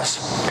ask us,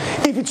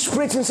 if it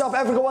spreads in South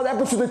Africa, what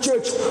happens to the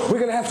church? We're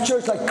going to have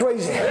church like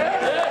crazy.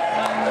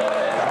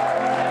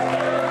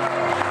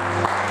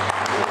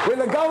 When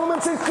the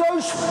government says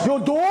close your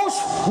doors,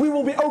 we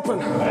will be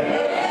open.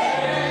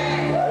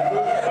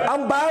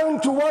 I'm bowing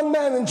to one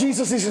man and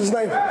Jesus is His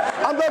name.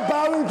 I'm not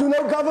bowing to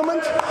no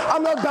government.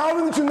 I'm not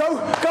bowing to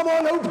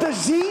no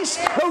disease,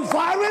 no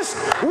virus.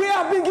 We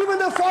have been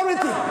given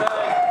authority.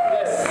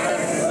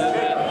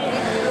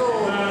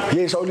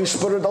 Yes, Holy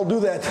Spirit, I'll do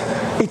that.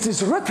 It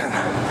is written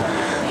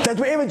that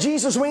wherever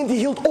Jesus went, He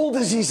healed all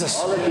diseases.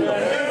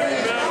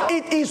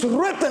 It is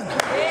written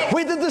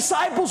when the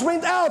disciples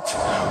went out,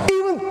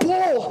 even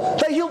Paul,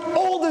 they healed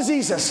all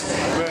diseases.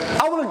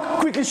 I want to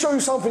quickly show you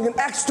something in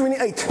Acts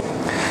 28.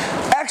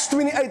 Acts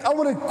 28, I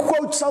want to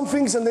quote some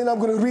things and then I'm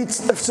going to read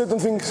certain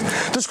things.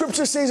 The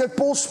scripture says that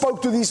Paul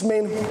spoke to these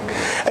men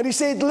and he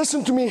said,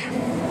 listen to me.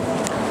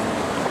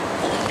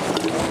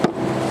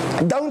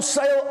 Don't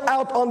sail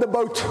out on the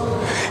boat.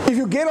 If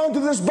you get onto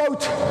this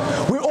boat,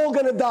 we're all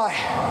going to die.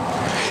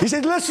 He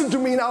said, listen to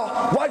me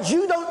now. What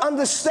you don't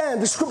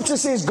understand, the scripture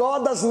says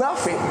God does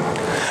nothing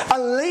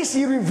unless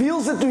He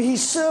reveals it to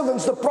His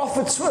servants, the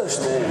prophets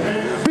first.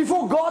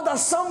 Before God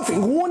does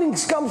something,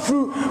 warnings come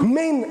through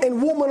men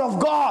and women of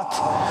God.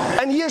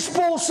 And here's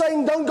Paul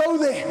saying, don't go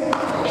there.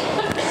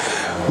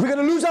 We're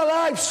going to lose our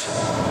lives.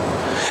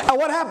 And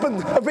what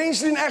happened?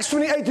 Eventually in Acts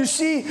 28, you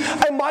see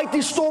a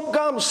mighty storm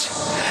comes.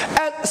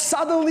 And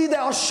suddenly they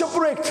are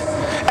shipwrecked.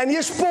 And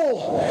here's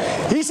Paul.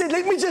 He said,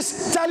 let me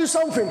just tell you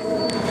something.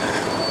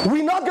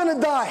 We're not going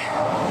to die.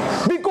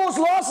 Because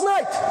last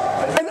night,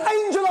 an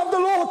angel of the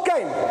Lord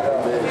came.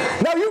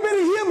 Now you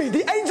better hear me.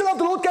 The angel of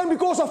the Lord came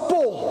because of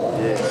Paul.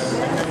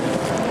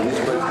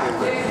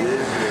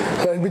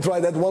 Let me try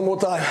that one more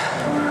time.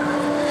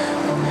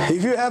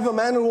 If you have a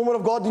man and woman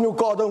of God in your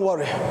car, don't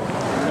worry.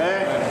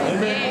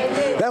 Amen.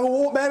 Have a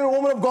man and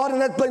woman of God in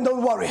that plane,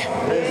 don't worry.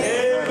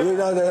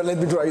 No, let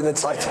me try you that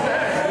side.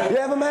 You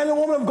have a man and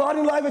woman of God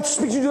in life that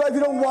speaks to your life, you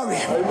don't worry.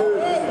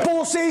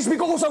 Paul says,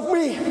 because of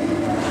me.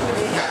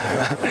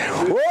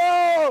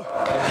 Whoa!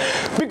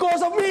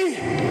 Because of me.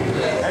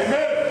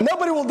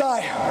 Nobody will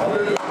die.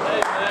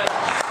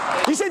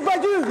 He said,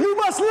 but you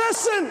must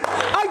listen.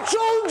 I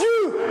told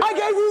you. I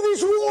gave you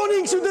these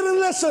warnings. You didn't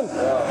listen.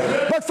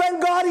 But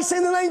thank God He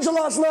sent an angel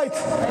last night.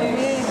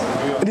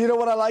 And you know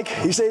what I like?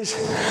 He says,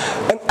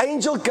 an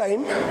angel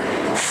came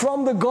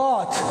from the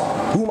God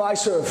whom I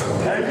serve.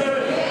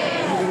 Amen.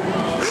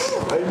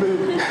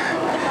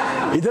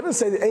 He didn't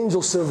say the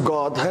angels serve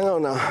God. Hang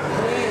on now.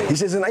 He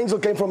says an angel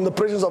came from the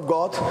presence of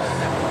God.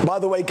 By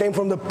the way, came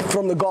from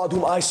the God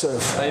whom I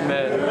serve.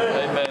 Amen.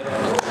 Amen.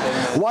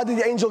 Why did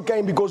the angel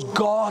came? Because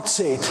God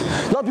said.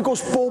 Not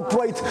because Paul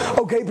prayed,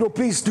 oh Gabriel,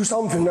 please do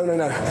something.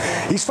 No.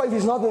 His faith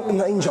is not in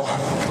an angel.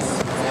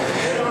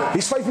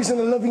 His faith is in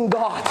a living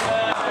God.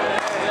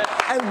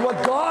 And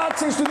what God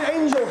says to the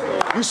angel,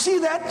 you see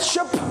that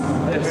ship?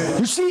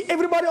 You see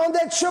everybody on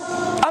that ship?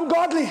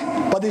 Ungodly.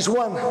 But there's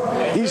one.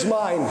 He's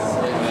mine.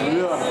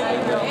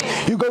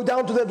 You go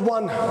down to that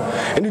one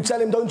and you tell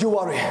him, don't you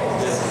worry.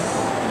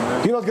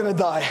 You're not going to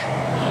die.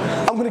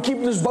 I'm going to keep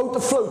this boat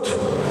afloat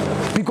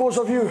because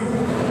of you.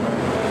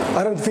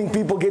 I don't think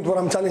people get what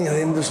I'm telling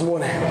them this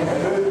morning.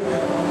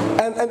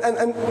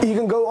 And you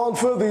can go on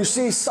further. You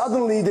see,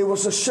 suddenly there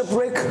was a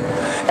shipwreck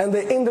and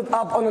they ended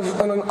up on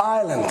an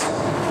island.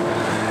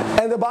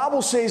 And the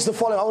Bible says the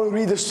following. I want to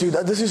read this to you.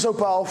 This is so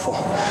powerful.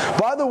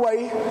 By the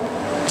way,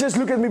 just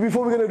look at me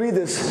before we're going to read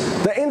this.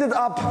 They ended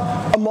up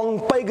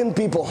among pagan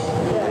people.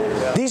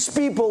 These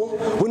people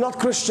were not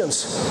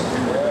Christians.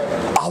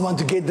 I want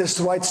to get this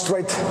right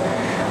straight.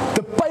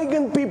 The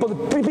pagan people,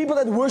 the people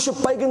that worship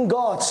pagan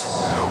gods,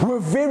 were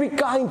very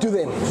kind to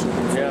them.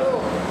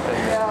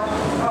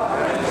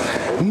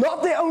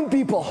 Not their own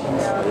people.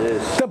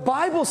 The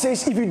Bible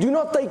says if you do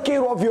not take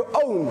care of your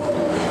own,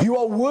 you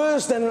are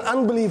worse than an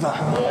unbeliever.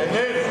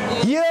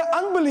 Here,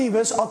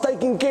 unbelievers are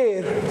taking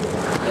care.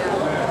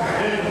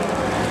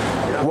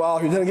 Wow,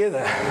 you didn't get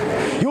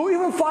that. You'll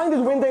even find it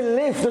when they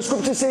left. The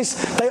scripture says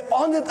they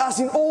honored us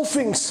in all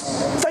things,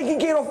 taking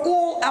care of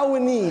all our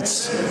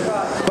needs.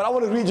 But I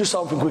want to read you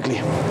something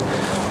quickly.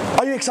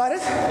 Are you excited?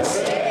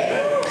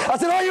 I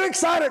said, are you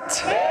excited?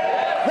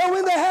 Now,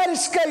 when they had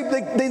escaped,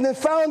 they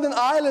found an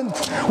island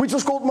which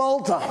was called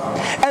Malta.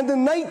 And the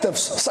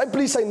natives,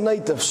 please say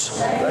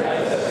natives,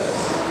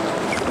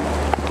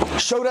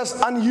 showed us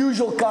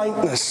unusual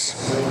kindness.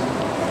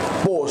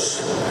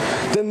 Pause.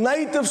 The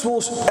natives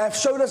have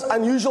showed us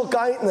unusual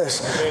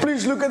kindness.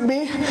 Please look at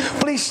me.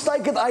 Please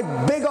take it. I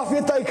beg of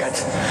you, take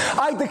it.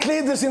 I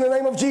declare this in the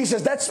name of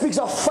Jesus. That speaks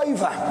of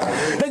favor.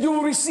 That you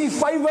will receive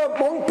favor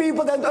among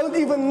people that don't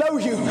even know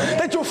you.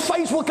 That your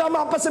face will come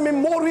up as a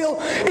memorial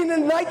in the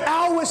night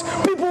hours.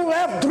 People will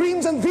have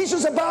dreams and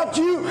visions about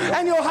you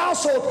and your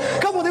household.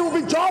 Come on, there will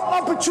be job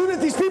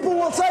opportunities. People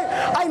will say,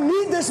 I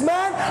need this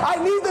man. I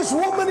need this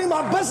woman in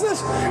my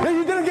business. No,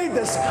 you didn't get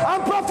this.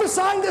 I'm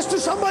prophesying this to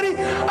somebody.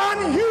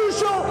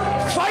 Unusual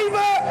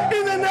favor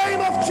in the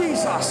name of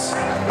Jesus.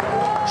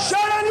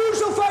 Shout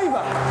unusual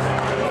favor.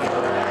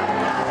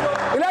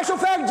 In actual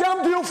fact,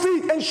 jump to your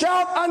feet and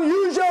shout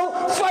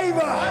unusual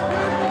favor.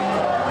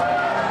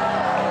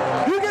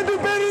 You can do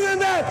better than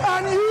that.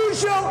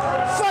 Unusual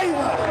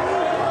favor.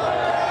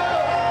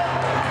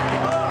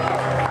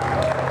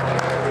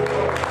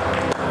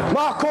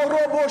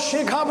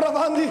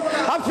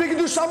 I'm speaking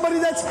to somebody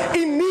that's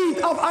in need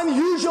of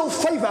unusual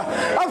favor.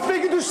 I'm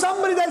speaking to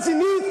somebody that's in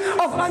need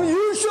of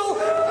unusual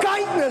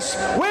kindness.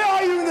 Where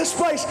are you in this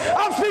place?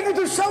 I'm speaking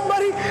to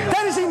somebody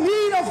that is in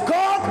need of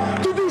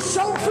God to do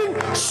something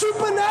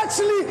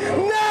supernaturally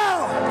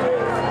now.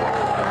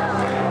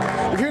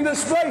 If you're in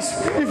this place,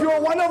 if you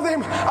are one of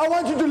them, I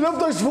want you to lift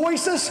those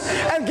voices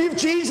and give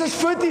Jesus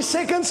 30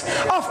 seconds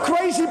of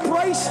crazy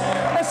praise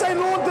and say,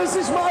 Lord, this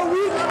is my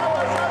week.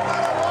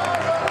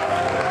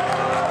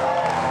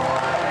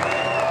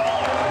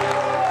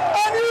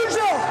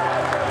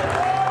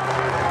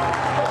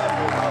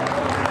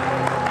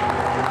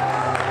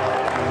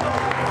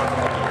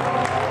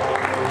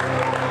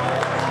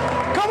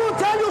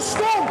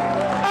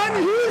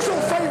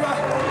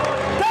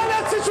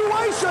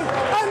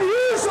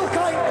 Unusual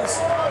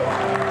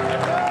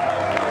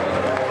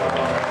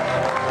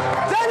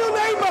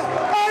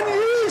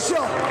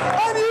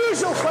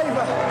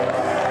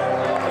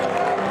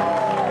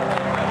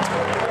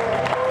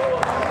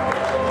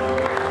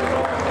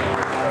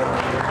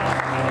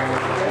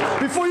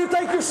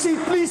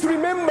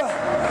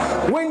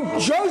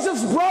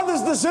his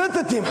brothers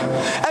deserted him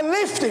and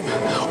left him.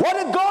 What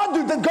did God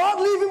do? Did God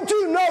leave him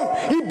too? No,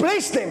 he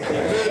blessed him.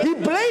 He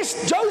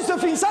blessed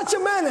Joseph in such a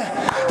manner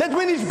that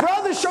when his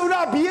brothers showed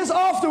up years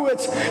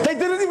afterwards, they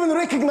didn't even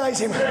recognize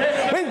him.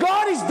 When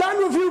God is done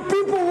with you,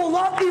 people will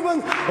not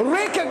even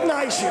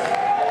recognize you.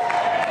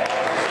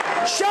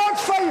 Shout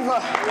favor.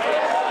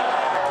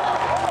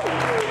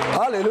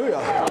 Hallelujah.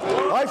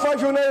 High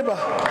five your neighbor.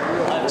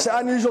 Say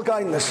unusual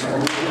kindness.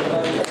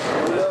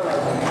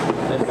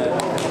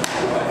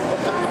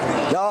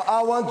 Now,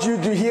 I want you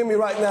to hear me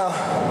right now.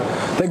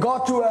 They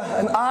got to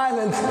an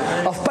island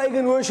of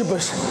pagan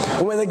worshippers.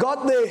 And when they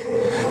got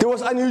there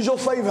was unusual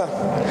favor.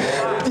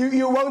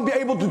 You won't be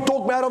able to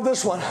talk me out of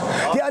this one.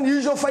 The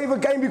unusual favor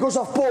came because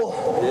of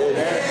Paul.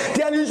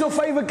 The unusual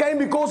favor came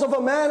because of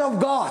a man of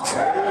God.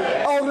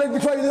 Oh, let me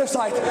try this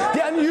side.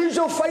 The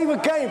unusual favor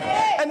came.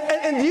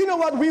 And you know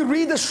what? We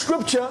read the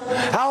scripture,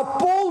 how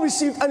Paul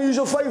received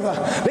unusual favor.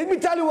 Let me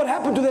tell you what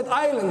happened to that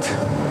island.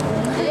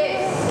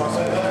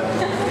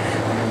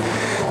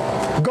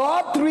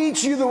 God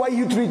treats you the way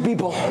you treat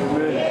people.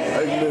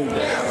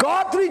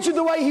 God treats you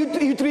the way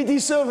you treat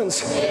his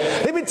servants.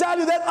 Let me tell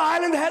you, that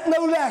island had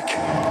no lack.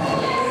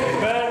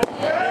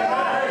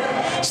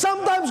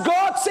 Sometimes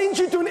God sends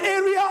you to an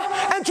area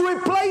and to a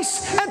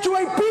place and to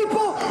a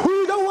people who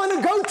you don't want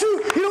to go to,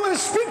 you don't want to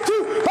speak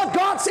to, but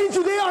God sends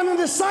you there on an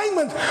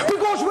assignment.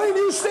 Because when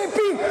you step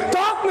in,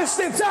 darkness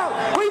steps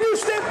out. When you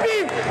step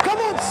in, come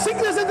on,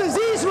 sickness and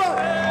disease run.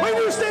 When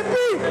you step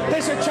in,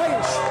 there's a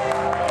change.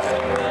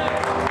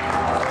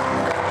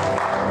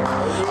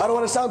 I don't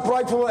want to sound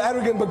prideful or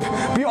arrogant, but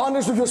be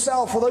honest with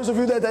yourself. For those of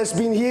you that has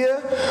been here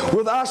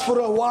with us for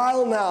a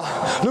while now,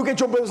 look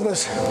at your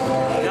business.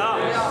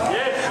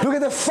 Look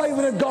at the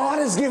favor that God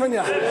has given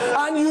you.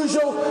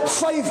 Unusual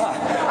favor,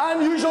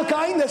 unusual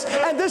kindness.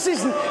 And this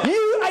is,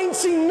 you ain't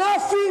seen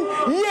nothing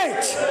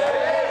yet.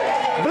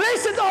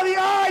 Blessed are the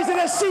eyes that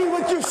have seen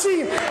what you've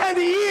seen and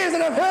the ears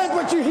that have heard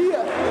what you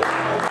hear.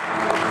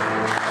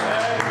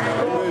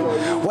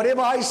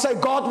 Whatever I say,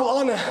 God will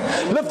honor.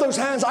 Lift those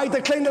hands. I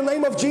declare in the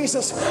name of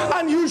Jesus,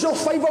 unusual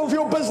favor of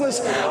your business,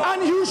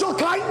 unusual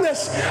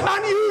kindness,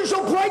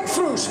 unusual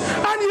breakthroughs,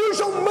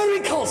 unusual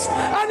miracles,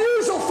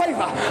 unusual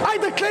favor. I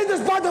declare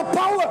this by the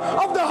power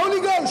of the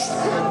Holy Ghost.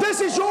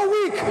 This is your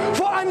week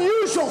for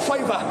unusual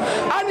favor.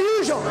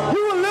 Unusual.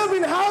 You will live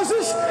in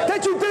houses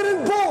that you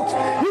didn't build.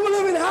 You will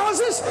live in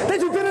houses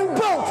that you didn't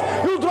build.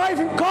 You'll drive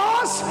in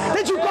cars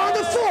that you can't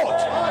afford.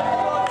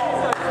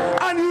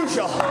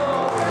 Unusual.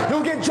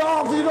 You'll get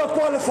jobs that you're not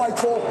qualified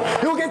for.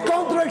 You'll get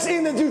contracts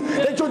in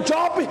that your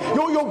job,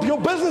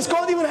 your business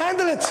can't even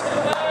handle it.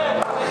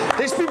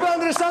 There's people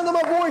under the sound of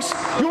my voice.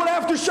 You will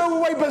have to show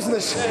away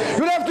business.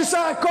 You'll have to say,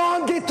 I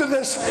can't get to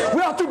this.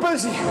 We are too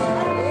busy.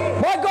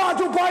 My God,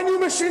 you'll buy new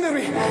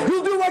machinery.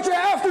 You'll do what you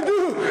have to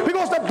do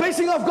because the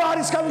blessing of God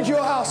is coming to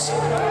your house.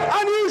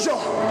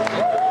 Unusual.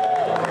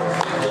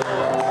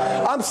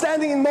 I'm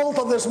standing in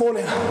Malta this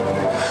morning.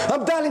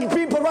 I'm telling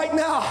people right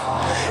now,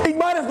 it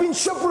might have been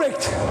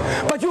shipwrecked,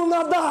 but you'll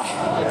not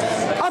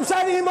die. I'm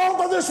standing in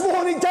Malta this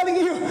morning telling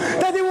you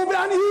that there will be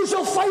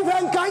unusual favor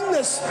and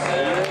kindness.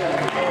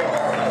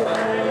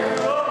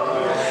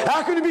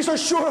 How can you be so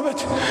sure of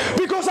it?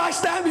 Because I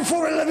stand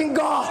before a living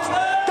God.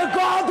 The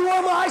God who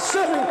am I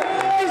serving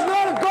is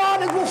not a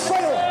God that will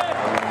fail.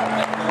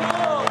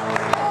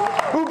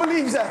 Who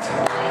believes that?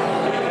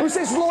 Who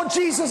says, Lord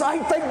Jesus, I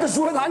take this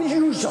word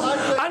unusual.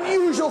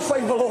 Unusual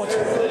favor, Lord.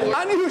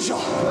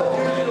 Unusual.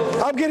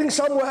 I'm getting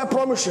somewhere, I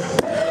promise you.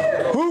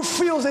 Who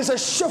feels there's a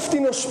shift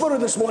in your spirit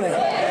this morning?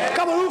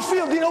 Come on, who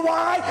feels? Do you know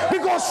why?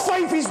 Because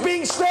faith is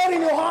being stirred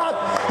in your heart.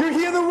 You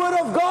hear the word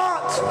of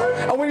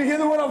God. And when you hear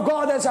the word of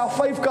God, that's how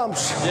faith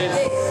comes.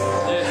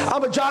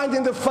 I'm a giant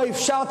in the faith.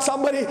 Shout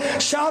somebody.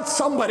 Shout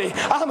somebody.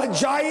 I'm a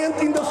giant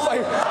in the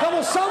faith. Come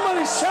on,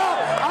 somebody shout.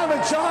 I'm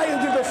a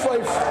giant in the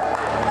faith.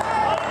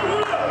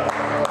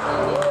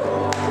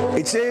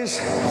 It says,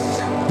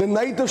 the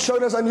natives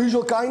showed us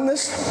unusual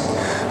kindness,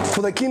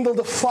 for they kindled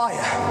a fire.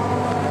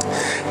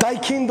 They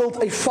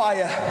kindled a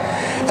fire,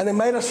 and they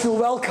made us feel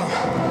welcome.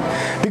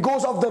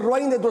 Because of the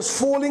rain that was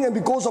falling, and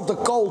because of the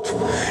cold.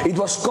 It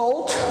was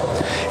cold,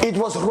 it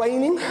was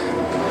raining.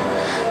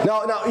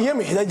 Now hear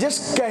me, they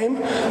just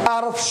came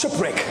out of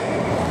shipwreck.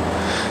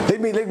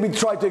 Let me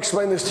try to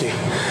explain this to you.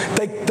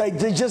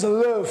 They just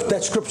love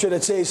that scripture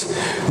that says,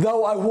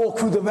 though I walk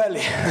through the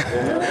valley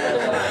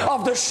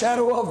of the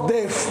shadow of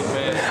death,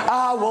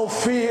 I will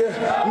fear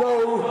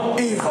no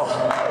evil.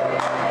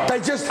 They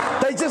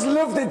just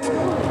lived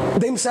it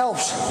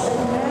themselves.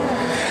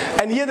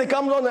 And here they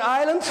come on the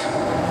island.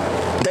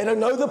 They don't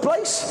know the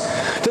place.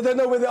 They don't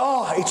know where they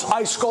are. It's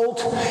ice cold.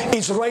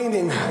 It's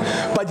raining.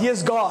 But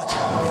here's God.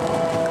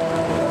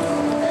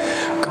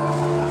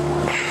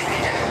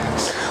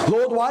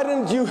 Lord, why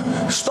didn't you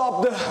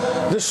stop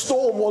the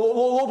storm?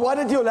 Lord, why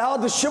did you allow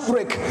the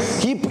shipwreck?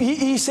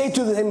 He said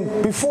to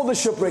them before the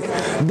shipwreck,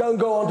 don't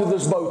go onto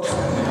this boat.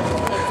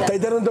 They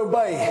didn't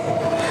obey.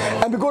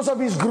 And because of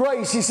His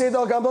grace, He said,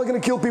 okay, I'm not going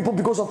to kill people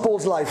because of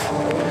Paul's life.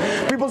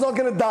 People's not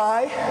going to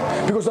die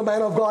because the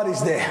man of God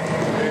is there.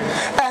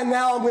 And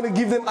now I'm going to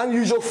give them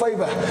unusual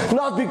favor.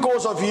 Not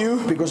because of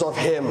you, because of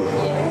Him.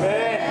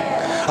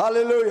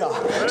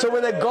 Hallelujah. So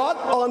when they got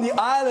on the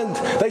island,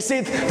 they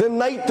said the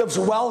natives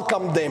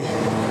welcomed them.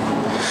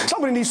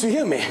 Somebody needs to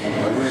hear me.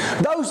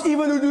 Those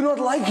even who do not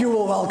like you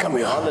will welcome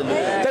you.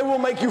 They will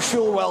make you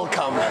feel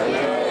welcome.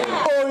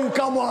 Oh,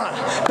 come on.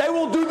 They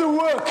will do the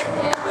work.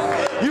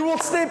 You will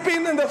step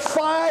in and the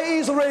fire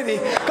is ready.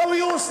 Come on,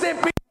 you will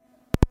step in.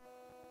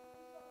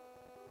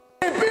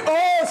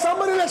 Oh,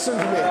 somebody listen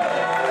to me.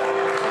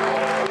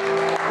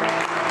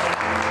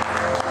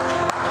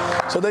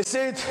 So they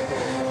said,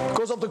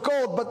 because of the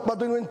cold, but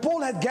when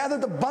Paul had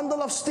gathered a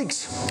bundle of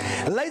sticks,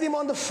 laid him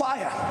on the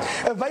fire,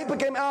 a vapor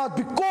came out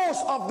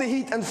because of the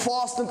heat and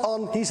fastened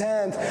on his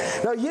hand.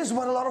 Now here's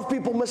what a lot of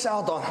people miss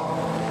out on.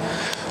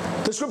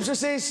 The scripture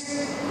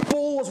says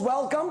Paul was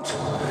welcomed.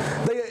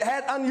 They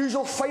had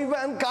unusual favor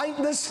and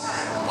kindness.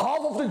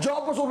 Half of the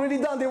job was already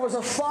done. There was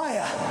a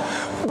fire.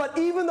 But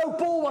even though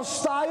Paul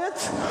was tired,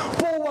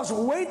 Paul was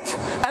wet,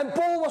 and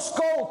Paul was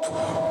cold,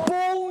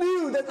 Paul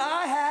knew that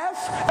I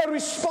have a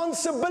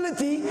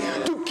responsibility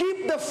to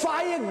keep the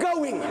fire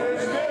going.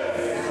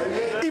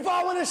 If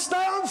I want to stay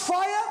on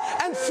fire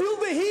and feel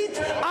the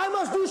heat, I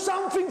must do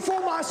something for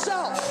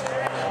myself.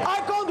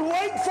 I can't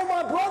wait for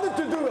my brother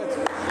to do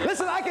it.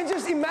 Listen, I can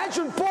just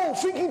imagine Paul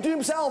thinking to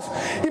himself,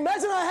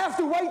 imagine I have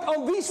to wait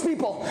on these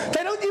people.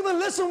 They don't even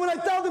listen when I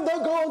tell them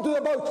don't go onto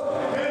the boat.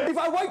 If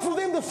I wait for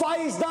them, the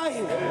fire is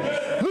dying.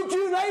 Look to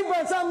your neighbor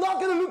and say, I'm not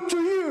going to look to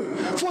you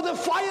for the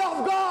fire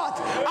of God.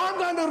 I'm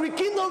going to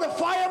rekindle the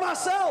fire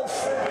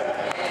myself.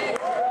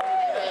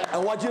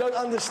 And what you don't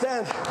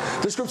understand,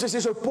 the scripture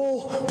says, so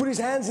Paul put his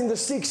hands in the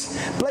sticks,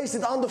 placed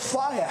it on the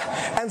fire,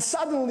 and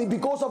suddenly,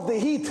 because of the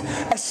heat,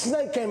 a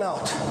snake came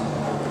out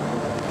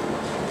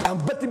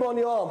and bit him on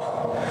the arm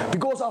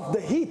because of the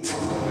heat.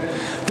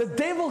 The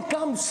devil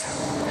comes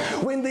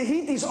when the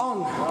heat is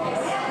on.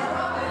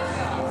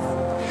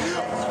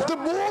 The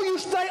more you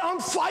stay on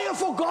fire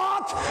for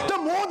God, the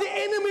more the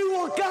enemy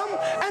will come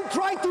and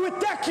try to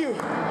attack you.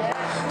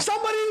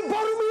 Somebody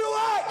borrow me your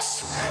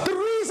eyes. The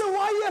reason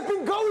why you have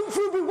been going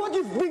through what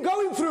you've been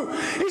going through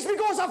is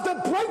because of the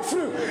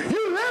breakthrough.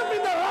 You live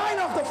in the line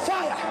of the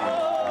fire.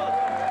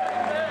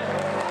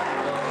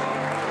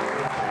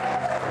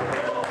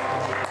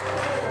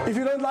 If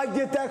you don't like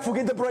the attack,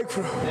 forget the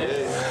breakthrough.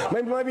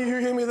 Maybe you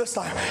hear me this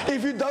time.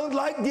 If you don't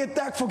like the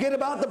attack, forget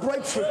about the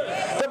breakthrough.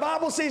 The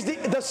Bible says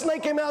the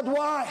snake came out.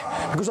 Why?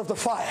 Because of the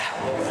fire.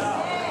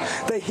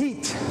 The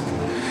heat.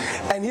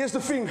 And here's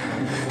the thing.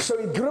 So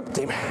it gripped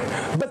him,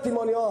 bit him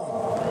on the arm.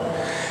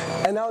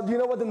 And now, do you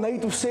know what the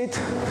native said?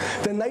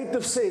 The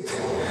native said,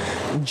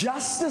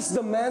 justice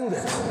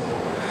demanded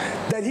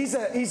that he's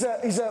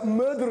a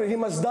murderer, he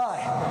must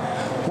die.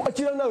 What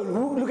you don't know,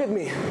 look at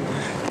me.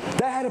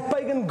 They had a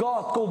pagan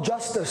god called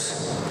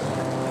Justice.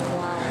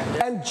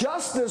 And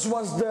Justice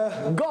was the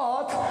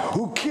god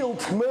who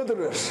killed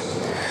murderers.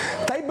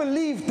 They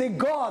believed their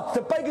god,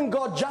 the pagan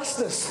god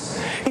Justice,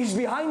 is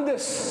behind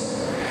this.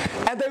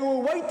 And they were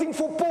waiting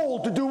for Paul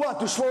to do what?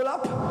 To swell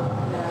up?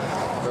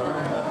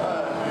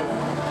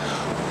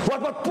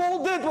 What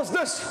Paul did was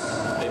this.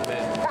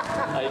 Amen.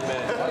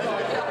 Amen.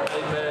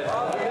 Amen.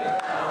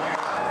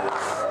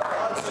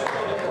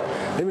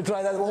 Let me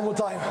try that one more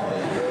time.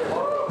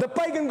 The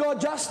pagan god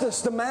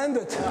Justice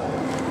demanded.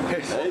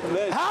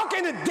 Amen. How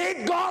can a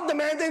dead God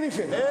demand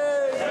anything?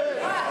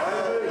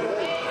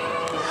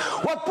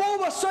 What Paul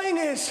was saying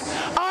is,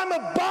 I'm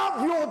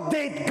above your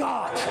dead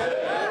God.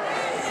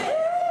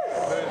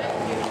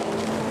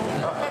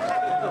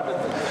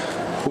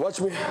 Watch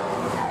me.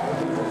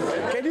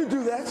 Can you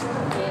do that?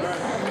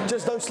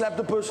 Just don't slap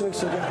the person next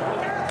to you.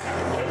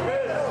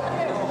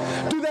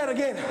 Do that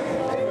again.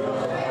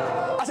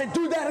 I said,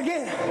 do that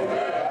again.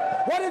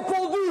 What did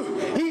Paul do?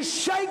 He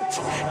shaked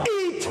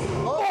it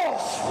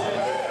off.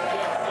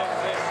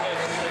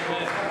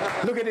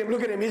 Look at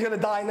him. He's going to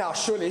die now.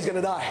 Surely he's going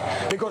to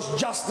die because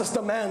justice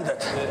demanded.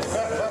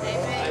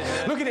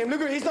 Look at him.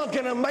 He's not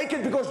going to make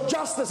it because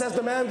justice has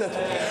demanded.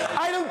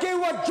 I don't care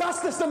what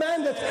justice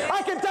demanded.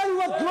 I can tell you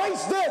what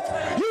grace did.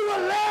 You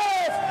will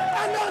live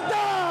and not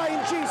die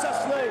in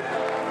Jesus' name.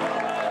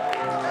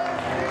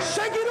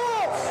 Shake it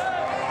off.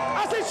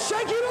 I said,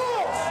 shake it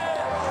off.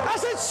 I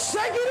said,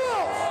 shake it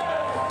off.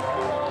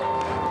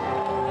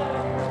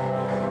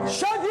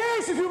 Shout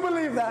yes if you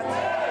believe that.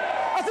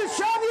 I said,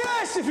 shout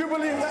yes if you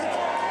believe that.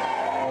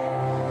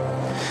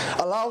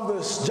 Allow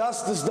this.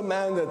 Justice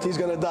demanded he's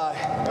going to die.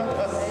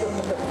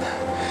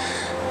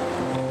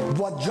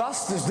 What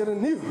Justice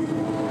didn't know,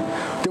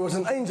 there was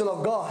an angel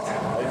of God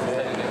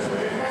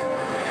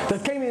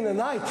that came in the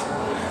night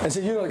and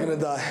said, you're not going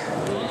to die.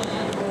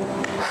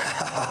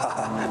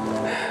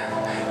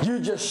 You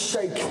just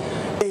shake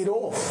it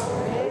off.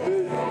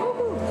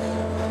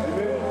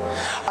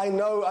 I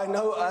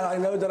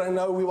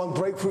know we want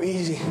breakthrough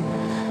easy.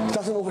 It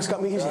doesn't always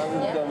come easy.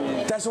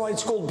 That's why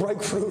it's called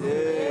breakthrough.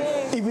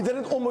 If it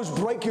didn't almost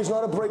break you, it's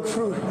not a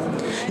breakthrough.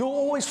 You'll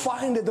always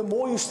find that the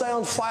more you stay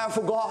on fire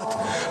for God,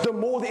 the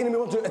more the enemy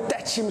wants to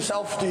attach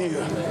himself to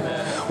you.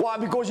 Why?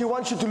 Because he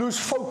wants you to lose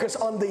focus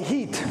on the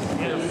heat.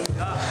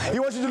 He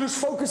wants you to lose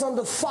focus on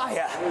the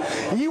fire.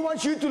 He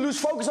wants you to lose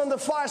focus on the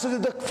fire so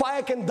that the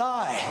fire can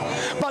die.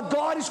 But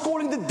God is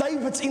calling the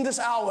Davids in this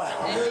hour.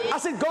 I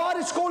said, God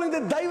is calling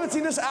the Davids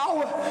in this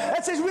hour.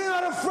 It says, we're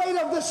not afraid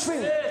of this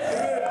thing.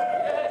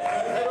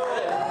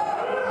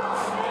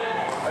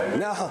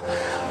 Now,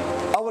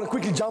 I want to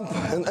quickly jump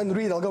and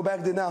read. I'll go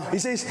back there now. He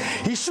says,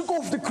 he shook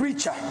off the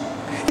creature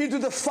into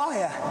the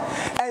fire,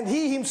 and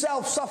he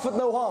himself suffered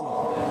no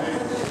harm.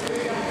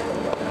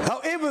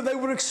 However, they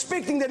were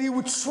expecting that he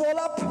would swell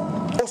up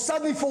or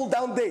suddenly fall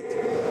down dead.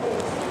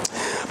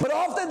 But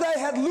after they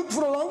had looked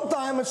for a long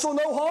time and saw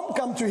no harm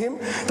come to him,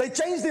 they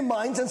changed their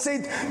minds and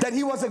said that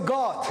he was a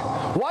god.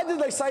 Why did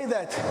they say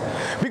that?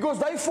 Because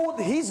they thought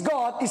his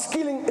God is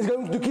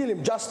going to kill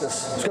him,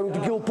 justice. Is going to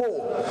kill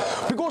Paul.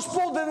 Because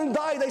Paul didn't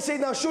die, they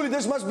said, now surely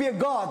this must be a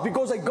god,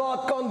 because a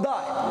god can't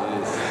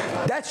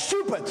die. That's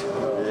stupid.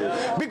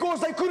 Because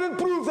they couldn't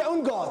prove their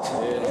own God.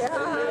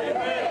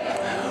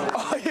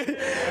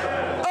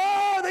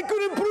 They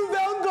couldn't prove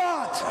their own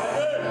God.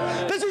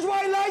 This is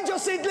why Elijah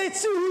said, let's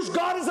see whose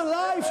God is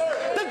alive.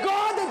 The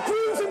God that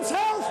proves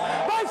himself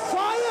by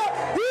fire,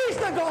 he is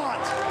the God.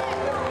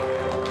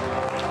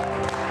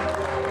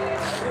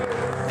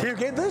 Can you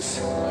get this?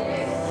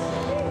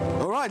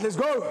 All right, let's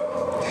go.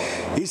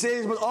 He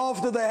says, but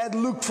after they had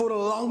looked for a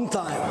long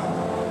time,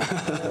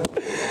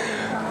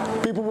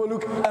 people will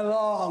look a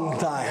long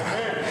time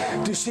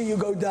to see you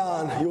go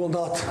down. You will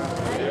not.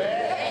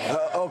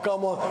 Oh,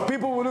 come on.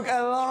 People will look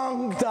a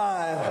long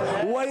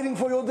time waiting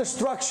for your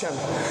destruction.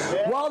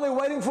 While they're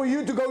waiting for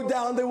you to go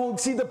down, they will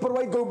see the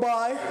parade go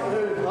by.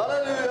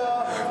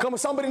 Hallelujah. Come on,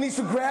 somebody needs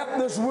to grab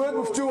this word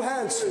with two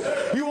hands.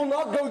 You will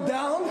not go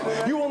down.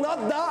 You will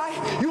not die.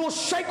 You will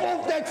shake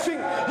off that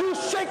thing. You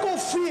shake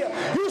off fear.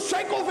 You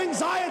shake off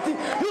anxiety.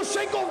 You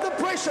shake off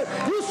depression.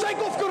 You shake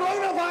off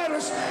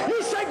coronavirus.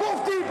 You shake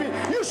off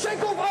TB. You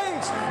shake off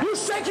AIDS. You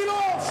shake it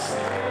off.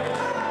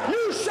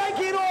 You shake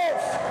it off.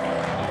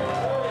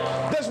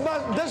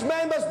 This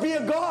man must be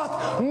a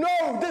God.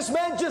 No, this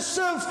man just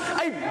serves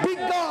a big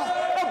God.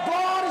 A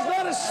God is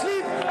not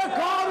asleep. A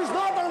God is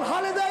not on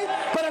holiday,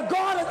 but a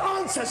God that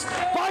answers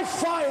by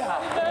fire.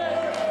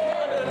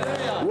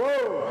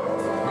 Whoa.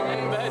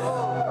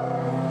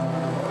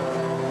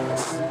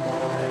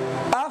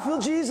 I feel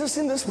Jesus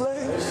in this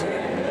place.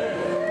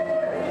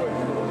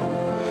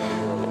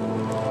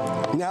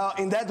 Now,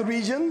 in that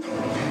region,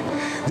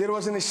 there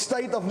was an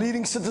estate of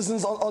leading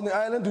citizens on the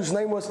island whose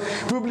name was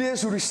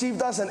Publius, who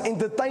received us and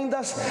entertained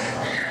us.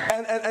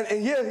 And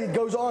here it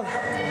goes on.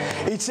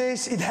 It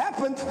says, it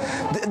happened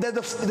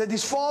that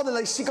his father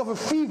lay sick of a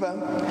fever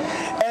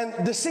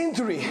and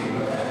dysentery,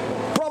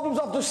 problems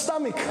of the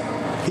stomach.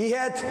 He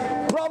had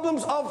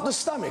problems of the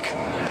stomach.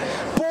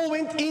 Paul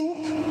went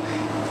in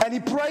and he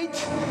prayed.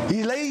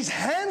 He laid his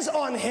hands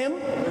on him.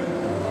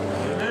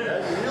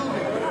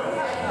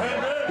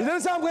 He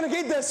didn't say, I'm going to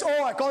get this.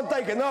 Oh, I can't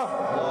take it. No.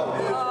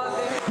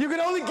 You can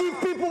only give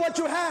people what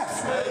you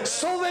have.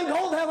 Silver and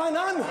gold have I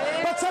none,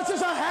 but such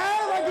as I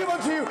have, I give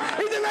unto you.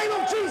 In the name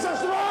of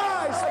Jesus,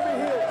 rise and be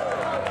healed.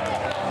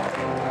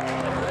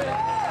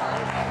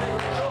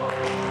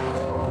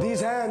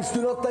 These hands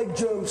do not take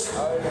germs.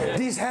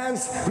 These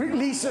hands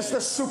releases the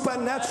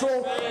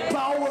supernatural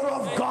power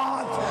of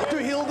God to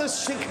heal the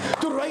sick,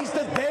 to raise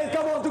the dead,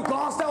 come on, to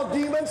cast out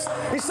demons.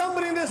 Is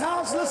somebody in this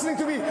house listening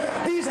to me?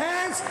 These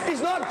hands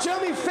is not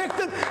germ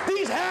infected.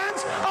 These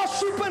hands are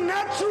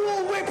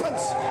supernatural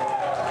weapons.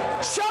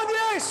 Shout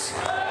yes!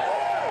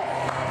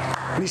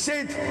 He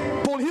said,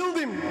 Paul healed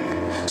him.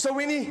 So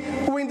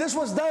when this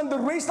was done, the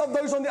rest of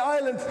those on the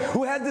island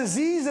who had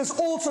diseases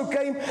also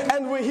came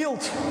and were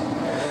healed.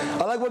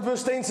 I like what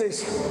verse 10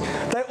 says.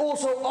 They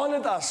also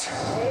honored us.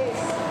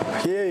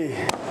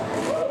 Yay.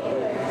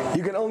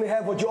 You can only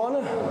have what you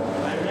honor.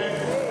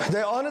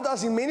 They honored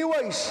us in many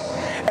ways.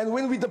 And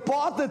when we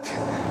departed,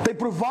 they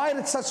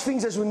provided such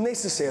things as were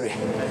necessary.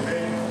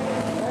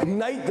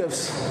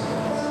 Natives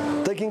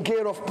taking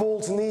care of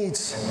Paul's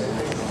needs.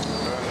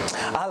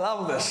 I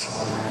love this.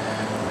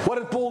 What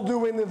did Paul do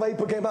when the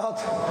vapor came out?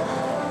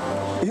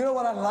 You know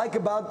what I like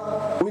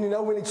about when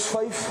it's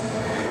faith?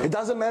 It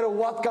doesn't matter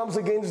what comes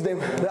against them,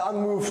 they're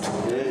unmoved.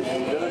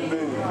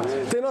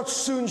 They're not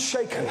soon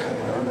shaken.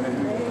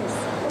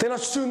 They're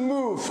not soon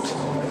moved.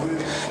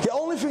 The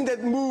only thing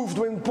that moved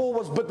when Paul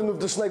was bitten with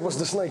the snake was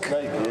the snake.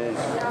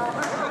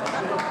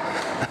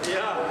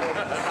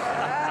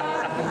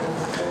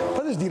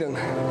 Wat is die ding?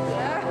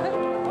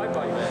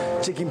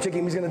 Check him,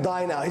 he's going to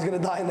die now. No.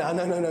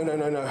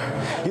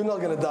 You're not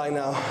going to die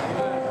now.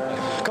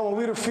 Come on,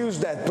 we refuse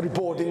that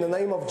report. report in the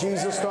name of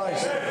Jesus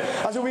Christ.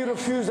 I said, we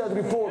refuse that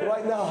report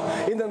right now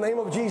in the name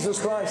of Jesus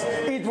Christ.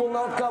 It will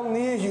not come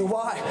near you.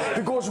 Why?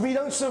 Because we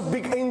don't serve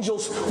big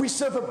angels. We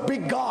serve a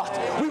big God.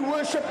 We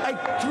worship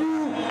a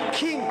true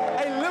King,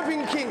 a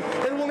living King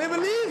that will never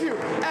leave you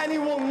and He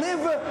will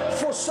never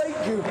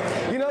forsake you.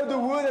 You know, the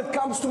word that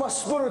comes to my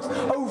spirit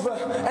over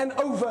and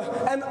over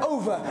and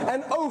over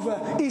and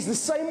over is the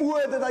same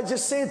word that I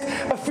just said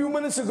a few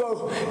minutes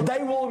ago.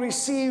 They will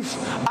receive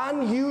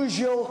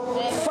unusual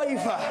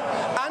favor,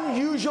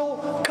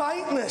 unusual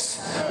kindness.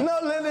 No,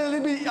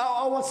 let me,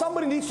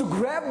 somebody needs to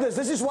grab this.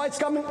 This is why it's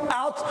coming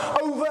out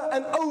over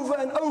and over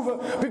and over,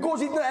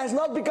 because it has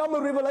not become a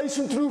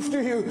revelation truth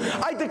to you.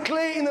 I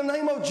declare in the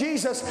name of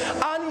Jesus,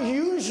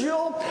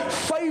 unusual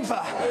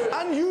favor,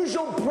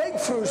 unusual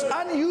breakthroughs,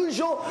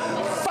 unusual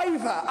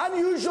favor,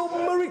 unusual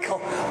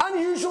miracle,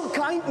 unusual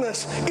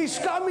kindness is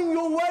coming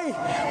your way.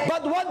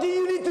 But what do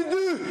you need to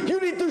do? You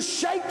need to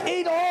shake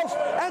it off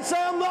and say,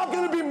 I'm not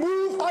going to be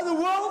moved by the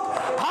world.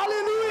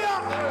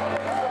 Hallelujah.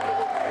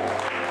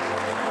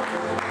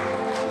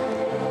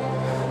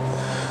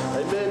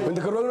 Amen. When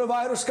the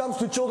coronavirus comes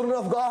to children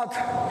of God,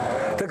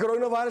 the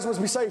coronavirus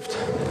must be saved.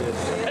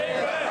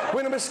 Amen.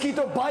 When a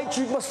mosquito bites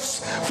you, it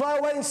must fly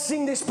away and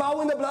sing. There's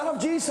power in the blood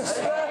of Jesus.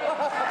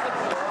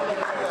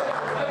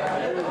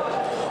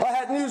 I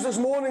had news this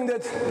morning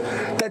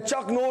that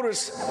Chuck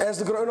Norris has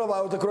the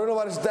coronavirus. The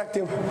coronavirus attacked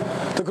him.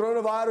 The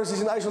coronavirus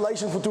is in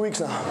isolation for 2 weeks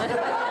now.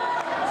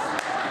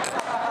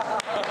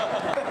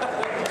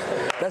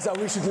 That's how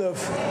we should live.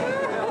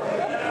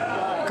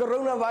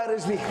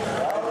 Coronavirus me.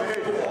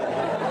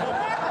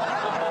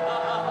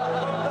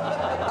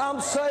 I'm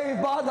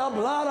saved by the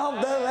blood of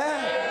the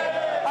Lamb.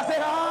 I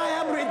said, I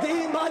am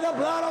redeemed by the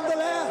blood of the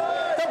Lamb.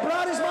 The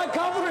blood is my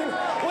covering.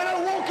 When I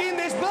walk in,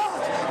 there's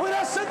blood. When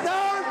I sit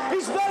down,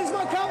 His blood is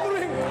my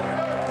covering.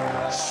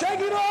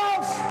 Shake it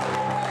off.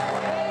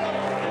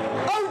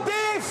 Oh,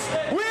 death,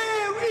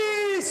 where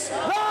is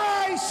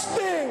thy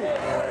sting?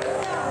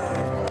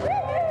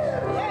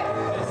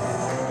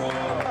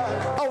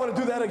 I want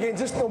to do that again.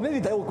 Just maybe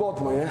they will call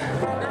me.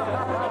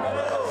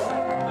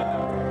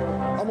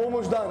 I'm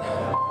almost done.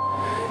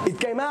 It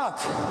came out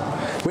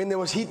when there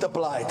was heat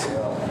applied.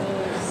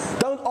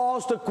 Don't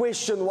ask the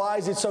question, why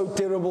is it so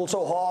terrible,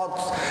 so hard?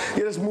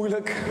 It is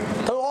moeilijk.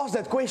 Don't ask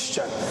that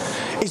question.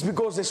 It's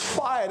because there's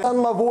fire. On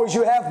my voice,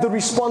 you have the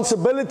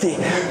responsibility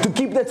to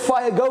keep that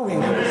fire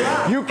going.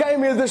 You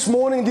came here this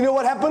morning, do you know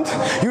what happened?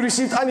 You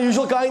received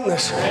unusual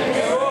kindness.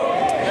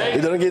 You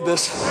didn't get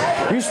this.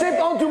 You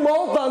stepped onto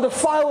Malta and the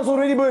fire was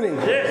already burning.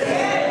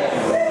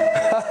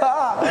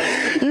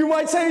 You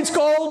might say it's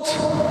cold.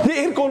 The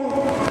aircon.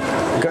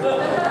 Okay.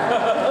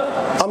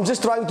 I'm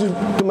just trying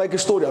to make a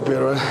story up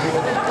here. Right?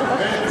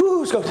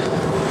 Ooh, it's cold.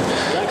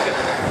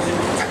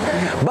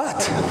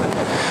 But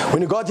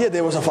when you got here,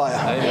 there was a fire.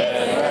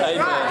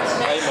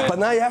 Amen. But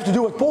now you have to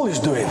do what Paul is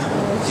doing.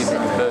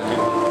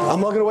 I'm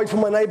not going to wait for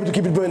my neighbor to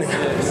keep it burning.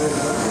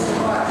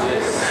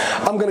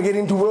 I'm going to get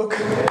into work.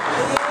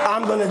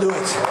 I'm going to do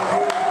it.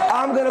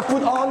 I'm going to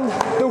put on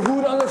the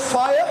wood on the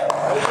fire.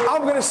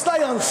 I'm going to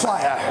stay on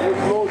fire.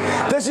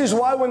 This is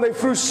why when they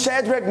threw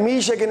Shadrach,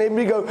 Meshach, and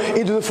Abednego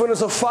into the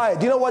furnace of fire,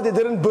 do you know why they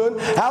didn't burn?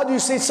 How do you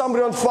set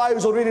somebody on fire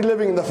who's already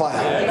living in the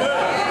fire?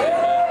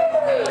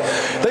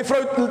 They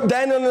throw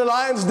Daniel in the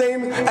lion's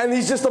den, and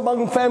he's just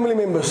among family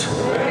members.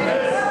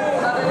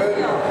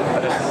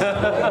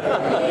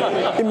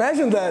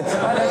 Imagine that.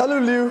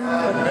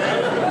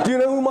 Hallelujah. Do you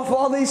know who my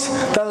father is?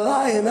 The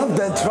Lion of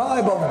the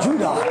tribe of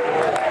Judah.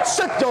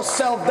 Sit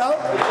yourself down.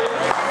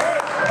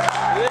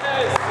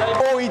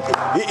 Oh, he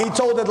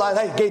told that lion,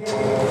 hey, get.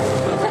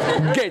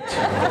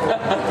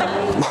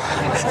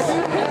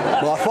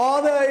 My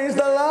father is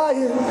the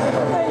Lion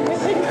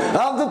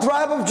of the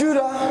tribe of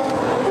Judah.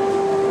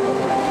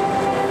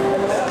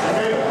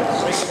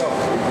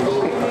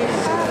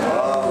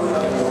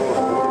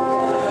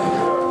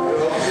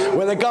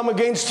 When they come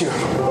against you,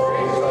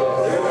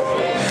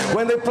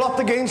 when they plot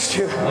against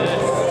you,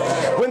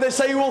 when they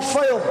say you will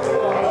fail,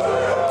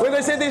 when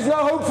they say there's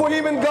no hope for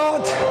him in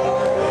God,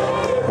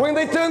 when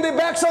they turn their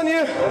backs on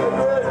you,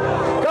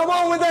 come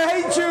on, when they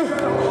hate you,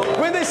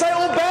 when they say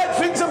all bad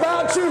things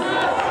about you,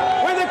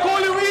 when they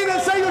call you in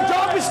and say your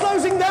job is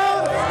closing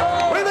down,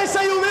 when they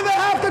say you'll never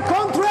have the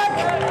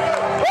contract,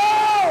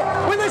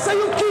 oh, when they say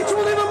your kids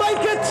will never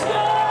make it,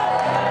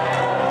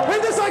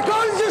 when the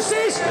psychologist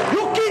says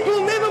your kid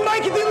will never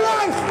make it in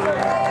life,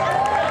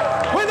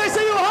 when they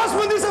say your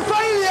husband is a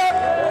failure,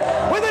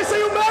 when they say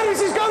your marriage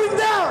is going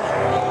down,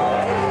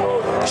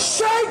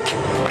 shake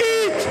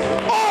it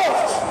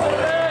off.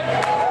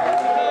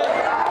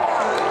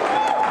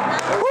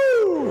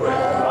 Woo.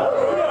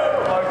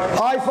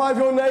 High five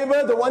your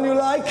neighbor, the one you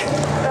like,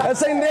 and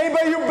say,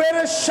 neighbor, you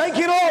better shake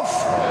it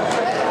off.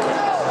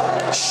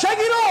 Shake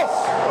it off.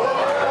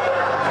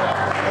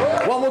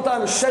 One more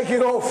time, shake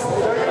it off.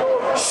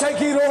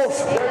 Shake it off.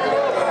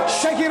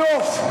 Shake it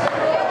off.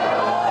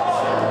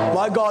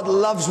 My God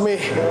loves me.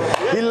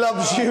 He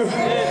loves you.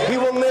 He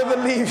will never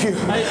leave you.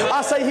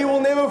 I say He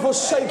will never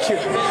forsake you.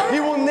 He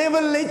will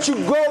never let you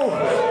go.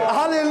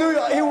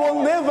 Hallelujah. He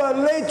will never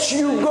never let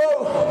you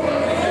go.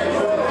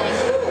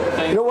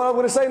 You know what I'm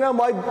going to say now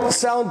might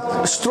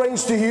sound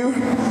strange to you.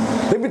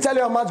 Let me tell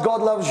you how much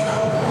God loves you.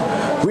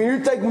 When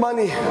you take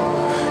money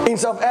in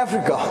South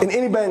Africa, in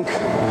any bank,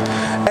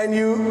 and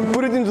you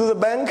put it into the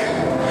bank,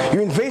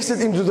 you invest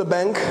it into the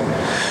bank,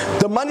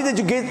 the money that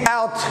you get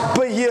out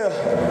per year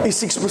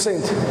is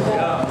 6%.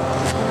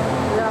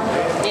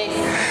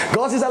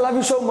 God says, I love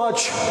you so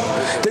much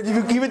that if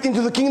you give it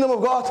into the kingdom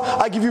of God,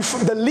 I give you,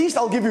 the least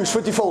I'll give you is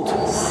 50-fold.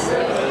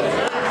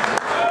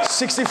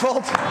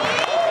 60-fold.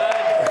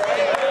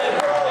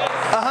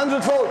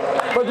 100-fold.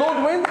 But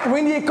Lord,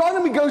 when the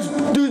economy goes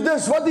do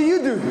this, what do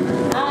you do?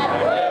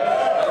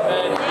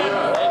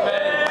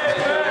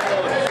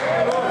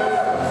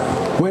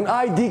 When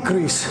I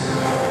decrease,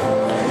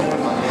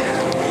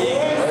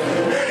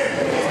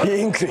 you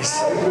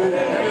increase.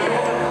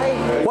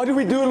 What do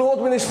we do, Lord,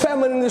 when there's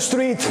famine in the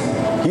street?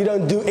 You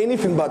don't do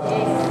anything but.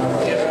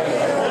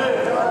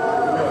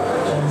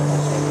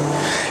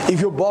 If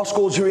your boss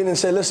calls you in and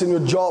says, listen, your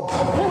job,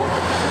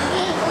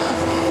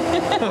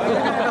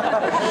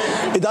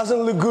 it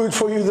doesn't look good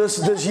for you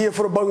this year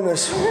for a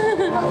bonus.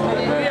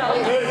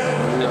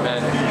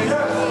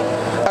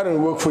 I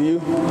don't work for you.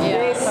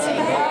 Amen.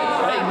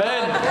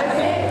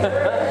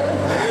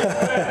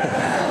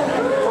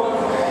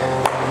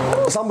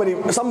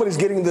 Somebody's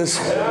getting this.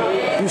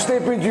 You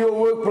step into your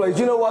workplace.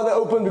 You know why they're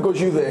open?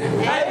 Because you're there.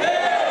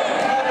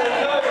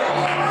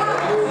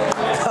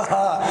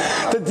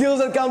 The deals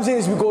that comes in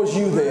is because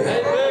you're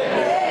there.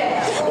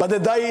 But the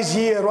day is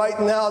here right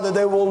now that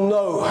they will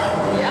know.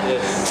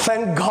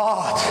 Thank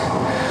God.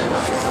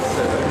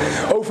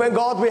 Oh, thank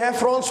God we have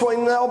Francois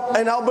in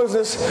our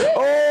business.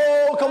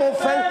 Oh, come on,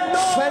 thank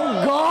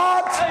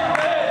God.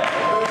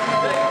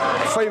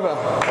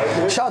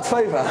 Favor. Shout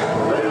favor.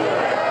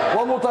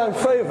 One more time,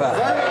 favor.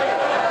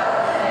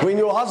 When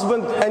your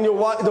husband and the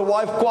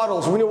wife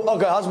quarrels,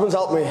 okay, husbands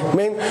help me,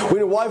 man. When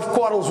your wife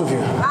quarrels with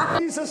you,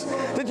 Jesus,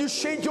 that you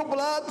shed your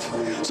blood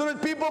so that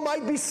people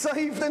might be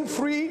saved and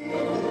free.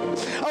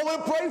 I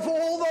want to pray for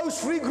all those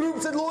free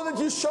groups that, Lord,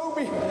 that you show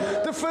me.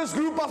 The first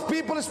group of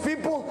people is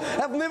people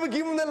have never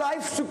given their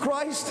lives to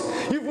Christ.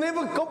 You've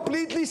never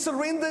completely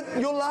surrendered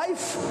your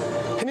life,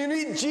 and you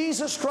need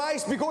Jesus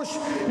Christ because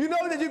you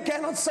know that you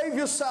cannot save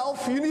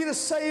yourself. You need a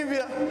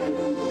Savior.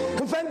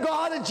 And thank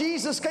God that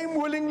Jesus came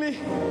willingly.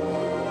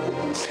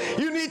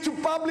 You need to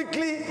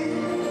publicly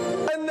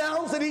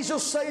announce that He's your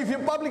Savior,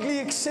 publicly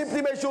accept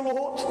Him as your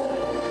Lord.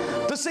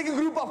 The second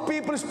group of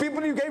people is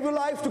people who gave your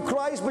life to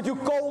Christ, but you're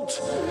cold.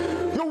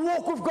 Your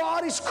walk with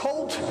God is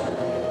cold.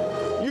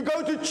 You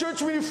go to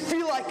church when you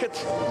feel like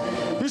it.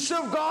 You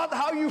serve God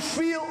how you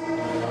feel.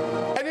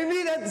 And you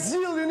need that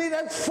zeal, you need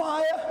that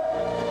fire.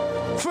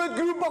 Third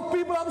group of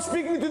people I'm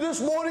speaking to this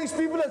morning is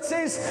people that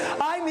says,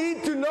 I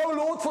need to know,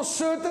 Lord, for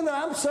certain that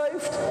I'm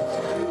saved.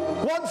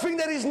 One thing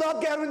that is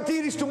not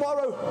guaranteed is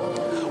tomorrow.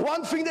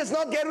 One thing that's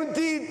not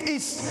guaranteed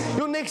is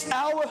your next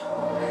hour.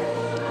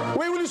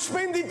 Where will you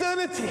spend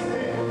eternity?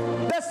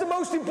 That's the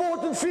most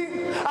important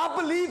thing. I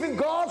believe in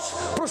God's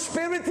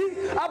prosperity.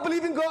 I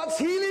believe in God's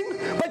healing.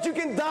 But you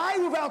can die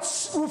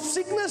with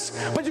sickness,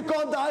 but you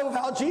can't die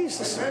without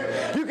Jesus.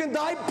 You can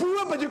die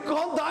poor, but you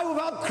can't die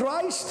without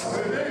Christ.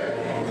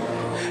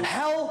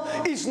 Hell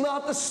is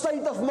not a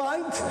state of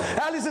mind.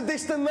 Hell is a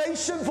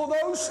destination for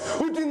those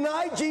who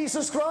deny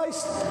Jesus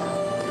Christ.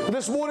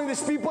 This morning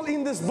there's people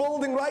in this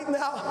building right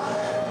now.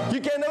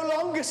 You can no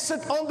longer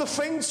sit on the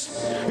fence.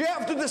 You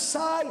have to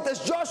decide, as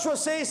Joshua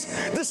says,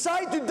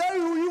 decide today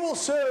who you will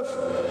serve.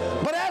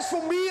 But as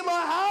for me and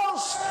my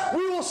house,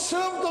 we will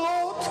serve the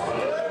Lord.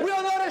 We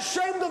are not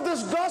ashamed of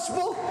this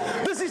gospel.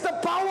 This is the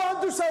power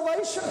unto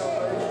salvation.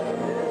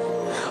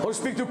 I want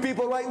to speak to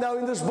people right now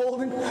in this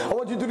building. I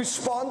want you to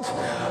respond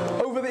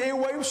over the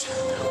airwaves.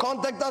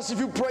 Contact us if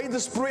you pray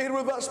this prayer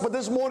with us. But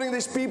this morning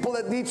there's people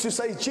that need to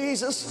say,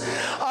 Jesus,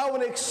 I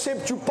want to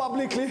accept you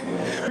publicly.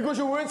 Because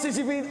your word says,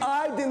 if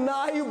I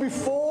deny you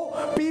before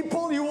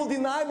people, you will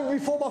deny me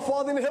before my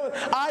Father in heaven.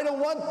 I don't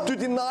want to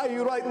deny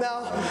you right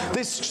now.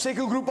 This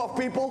second group of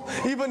people,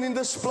 even in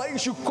this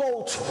place, you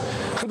called.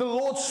 The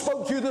Lord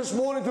spoke to you this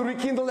morning to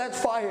rekindle that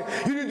fire.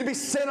 You need to be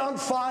set on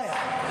fire.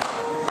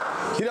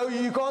 You know,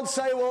 you can't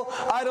say, well,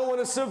 I don't want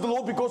to serve the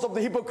Lord because of the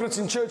hypocrites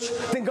in church.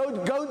 Then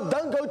don't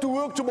go to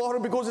work tomorrow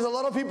because there's a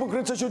lot of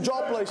hypocrites at your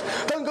job place.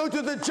 Don't go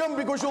to the gym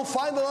because you'll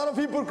find a lot of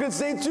hypocrites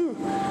there too.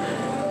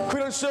 We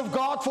don't serve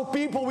God for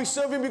people. We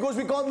serve Him because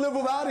we can't live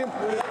without Him.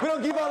 We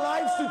don't give our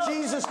lives to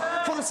Jesus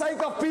for the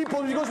sake of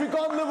people because we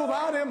can't live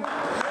without Him.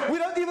 We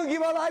don't even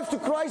give our lives to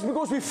Christ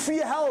because we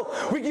fear hell.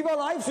 We give our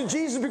lives to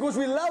Jesus because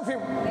we love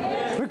Him.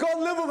 We can't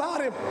live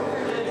without Him.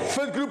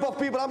 Third group of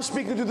people I'm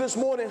speaking to this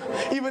morning,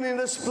 even in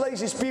this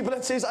place, is people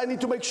that says, I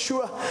need to make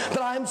sure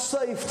that I'm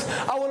saved.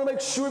 I want to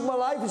make sure my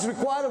life is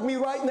required of me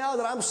right now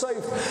that I'm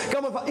saved.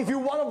 Come on, if you're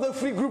one of the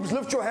three groups,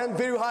 lift your hand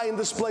very high in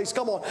this place.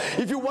 Come on.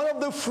 If you're one of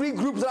the three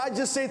groups that I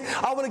just said,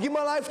 said, I want to give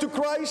my life to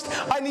Christ.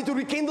 I need to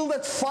rekindle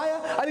that fire.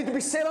 I need to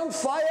be set on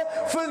fire.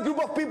 First group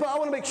of people, I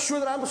want to make sure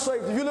that I'm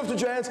saved. If you lift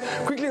your hands,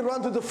 quickly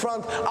run to the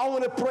front. I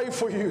want to pray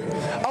for you.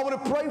 I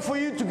want to pray for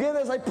you together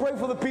as I pray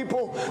for the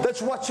people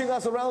that's watching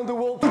us around the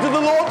world. To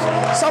the Lord,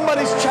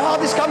 somebody's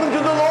child is coming to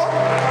the Lord.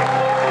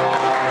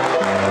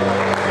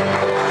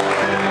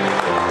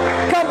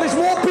 Come, there's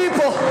more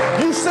people.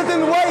 You sit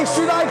in the way.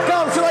 Should I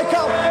come? Should I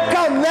come?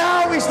 Come,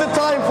 now is the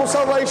time for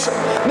salvation.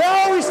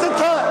 Now is the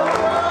time.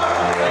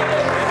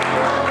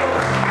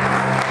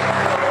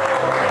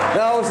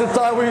 Now is the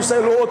time where you say,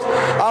 Lord,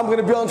 I'm going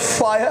to be on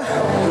fire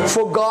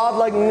for God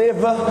like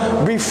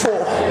never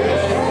before.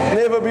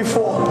 Never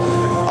before.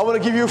 I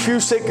want to give you a few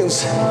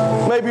seconds.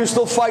 Maybe you're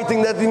still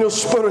fighting that in your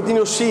spirit, in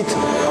your seat.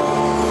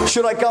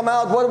 Should I come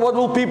out? What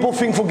will people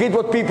think? Forget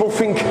what people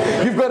think.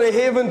 You've got a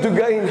heaven to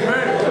gain.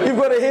 You've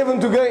got a heaven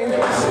to gain.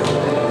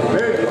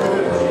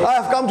 I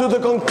have come to the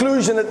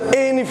conclusion that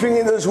anything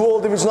in this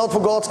world, if it's not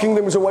for God's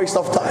kingdom, is a waste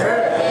of time.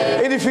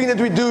 Anything that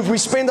we do, if we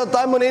spend our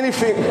time on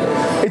anything,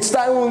 it's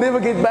time we'll never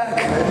get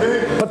back.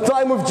 But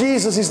time with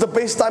Jesus is the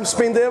best time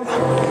spent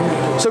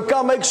ever. So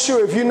come, make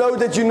sure, if you know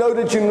that you know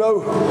that you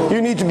know,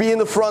 you need to be in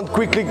the front,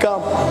 quickly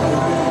come.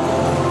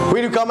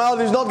 When you come out,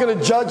 He's not going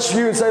to judge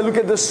you and say, look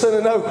at this sinner.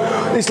 No,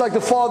 it's like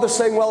the Father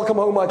saying, welcome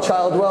home, my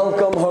child,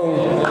 welcome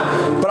home.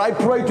 But I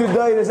pray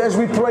today that as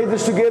we pray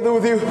this together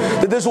with you,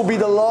 that this will be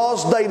the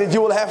last day that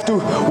you will have to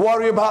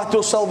worry about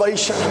your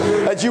salvation.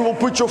 That you will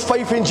put your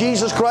faith in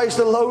Jesus Christ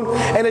alone,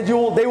 and that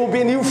there will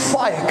be a new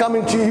fire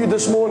coming to you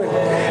this morning.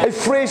 A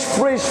fresh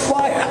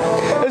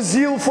fire. A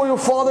zeal for your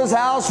Father's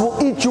house will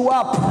eat you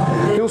up.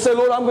 You'll say,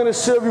 Lord, I'm going to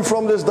serve you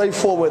from this day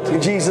forward. In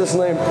Jesus'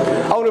 name.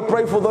 I want to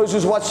pray for those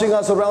who's watching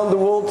us around the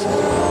world.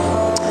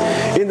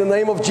 In the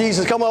name of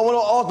Jesus. Come on, I want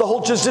to ask the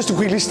whole church just to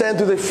quickly stand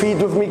to their feet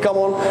with me. Come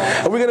on.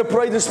 And we're going to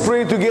pray this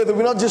prayer together.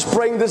 We're not just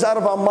praying this out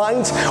of our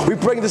minds. We're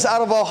praying this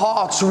out of our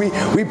hearts. We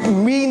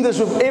mean this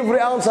with every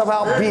ounce of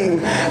our being.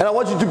 And I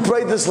want you to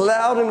pray this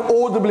loud and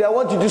audibly. I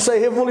want you to say,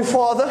 Heavenly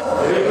Father,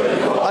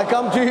 I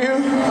come to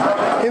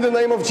you in the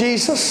name of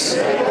Jesus.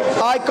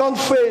 I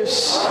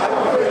confess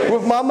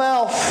with my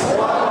mouth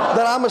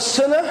that I'm a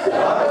sinner.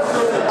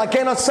 I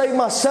cannot save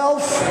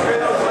myself.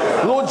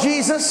 Lord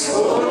Jesus,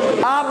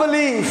 I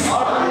believe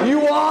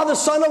you are the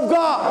Son of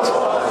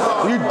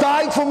God. You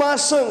died for my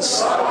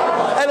sins.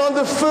 And on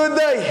the third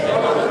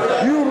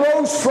day, you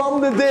rose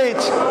from the dead.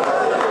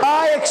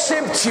 I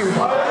accept you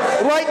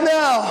right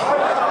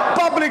now,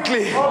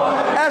 publicly,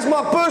 as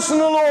my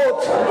personal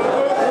Lord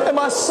and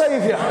my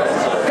Savior.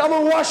 Come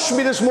and wash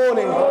me this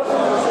morning.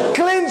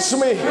 Cleanse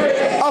me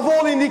of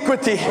all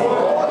iniquity.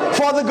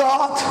 Father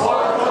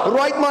God,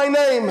 write my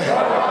name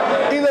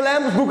in the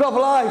Lamb's Book of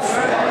Life.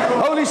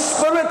 Holy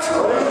Spirit,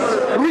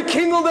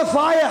 rekindle the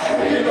fire.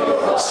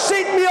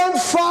 Set me on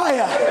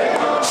fire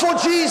for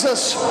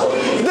Jesus.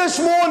 This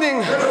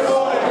morning,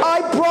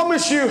 I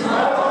promise you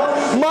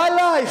my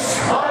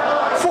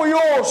life for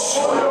yours.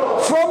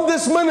 From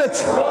this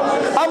minute,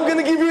 I'm going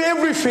to give you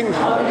everything.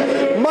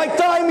 My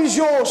time is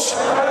yours.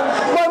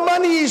 My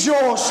money is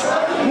yours.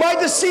 My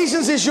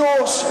decisions is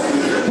yours.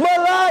 My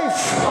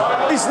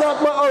life is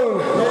not my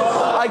own.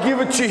 I give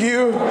it to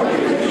you.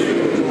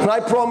 And I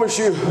promise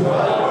you,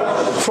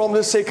 from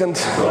this second,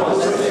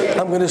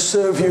 I'm going to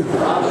serve you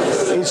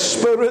in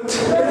spirit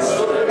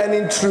and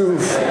in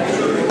truth.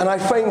 And I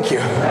thank you.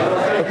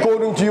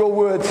 According to your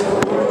word,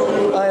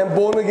 I am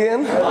born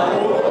again.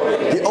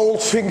 The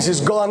old things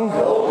is gone.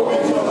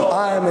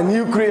 I am a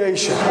new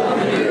creation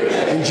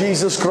in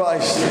Jesus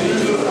Christ.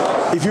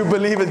 If you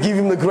believe it, give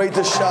Him the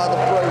greatest shout of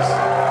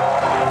praise.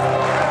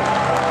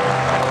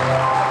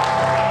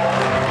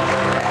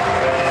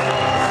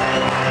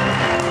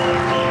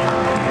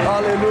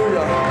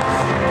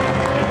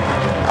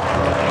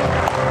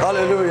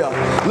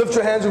 Lift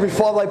your hands with me,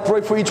 Father. I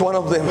pray for each one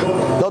of them.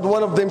 Not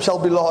one of them shall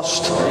be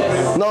lost.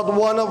 Not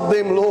one of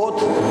them, Lord,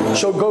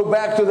 shall go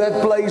back to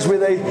that place where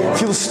they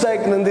feel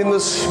stagnant in the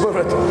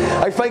spirit.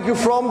 I thank you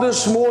from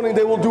this morning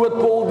they will do what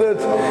Paul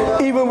did.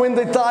 Even when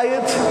they're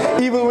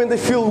tired, even when they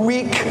feel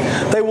weak,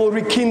 they will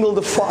rekindle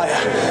the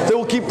fire. They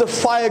will keep the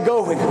fire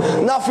going.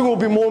 Nothing will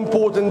be more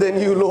important than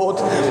you, Lord.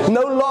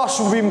 No loss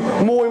will be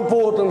more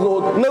important,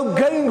 Lord. No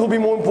gain will be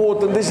more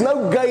important. There's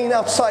no gain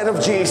outside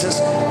of Jesus.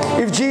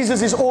 If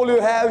Jesus is all you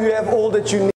have all that you need.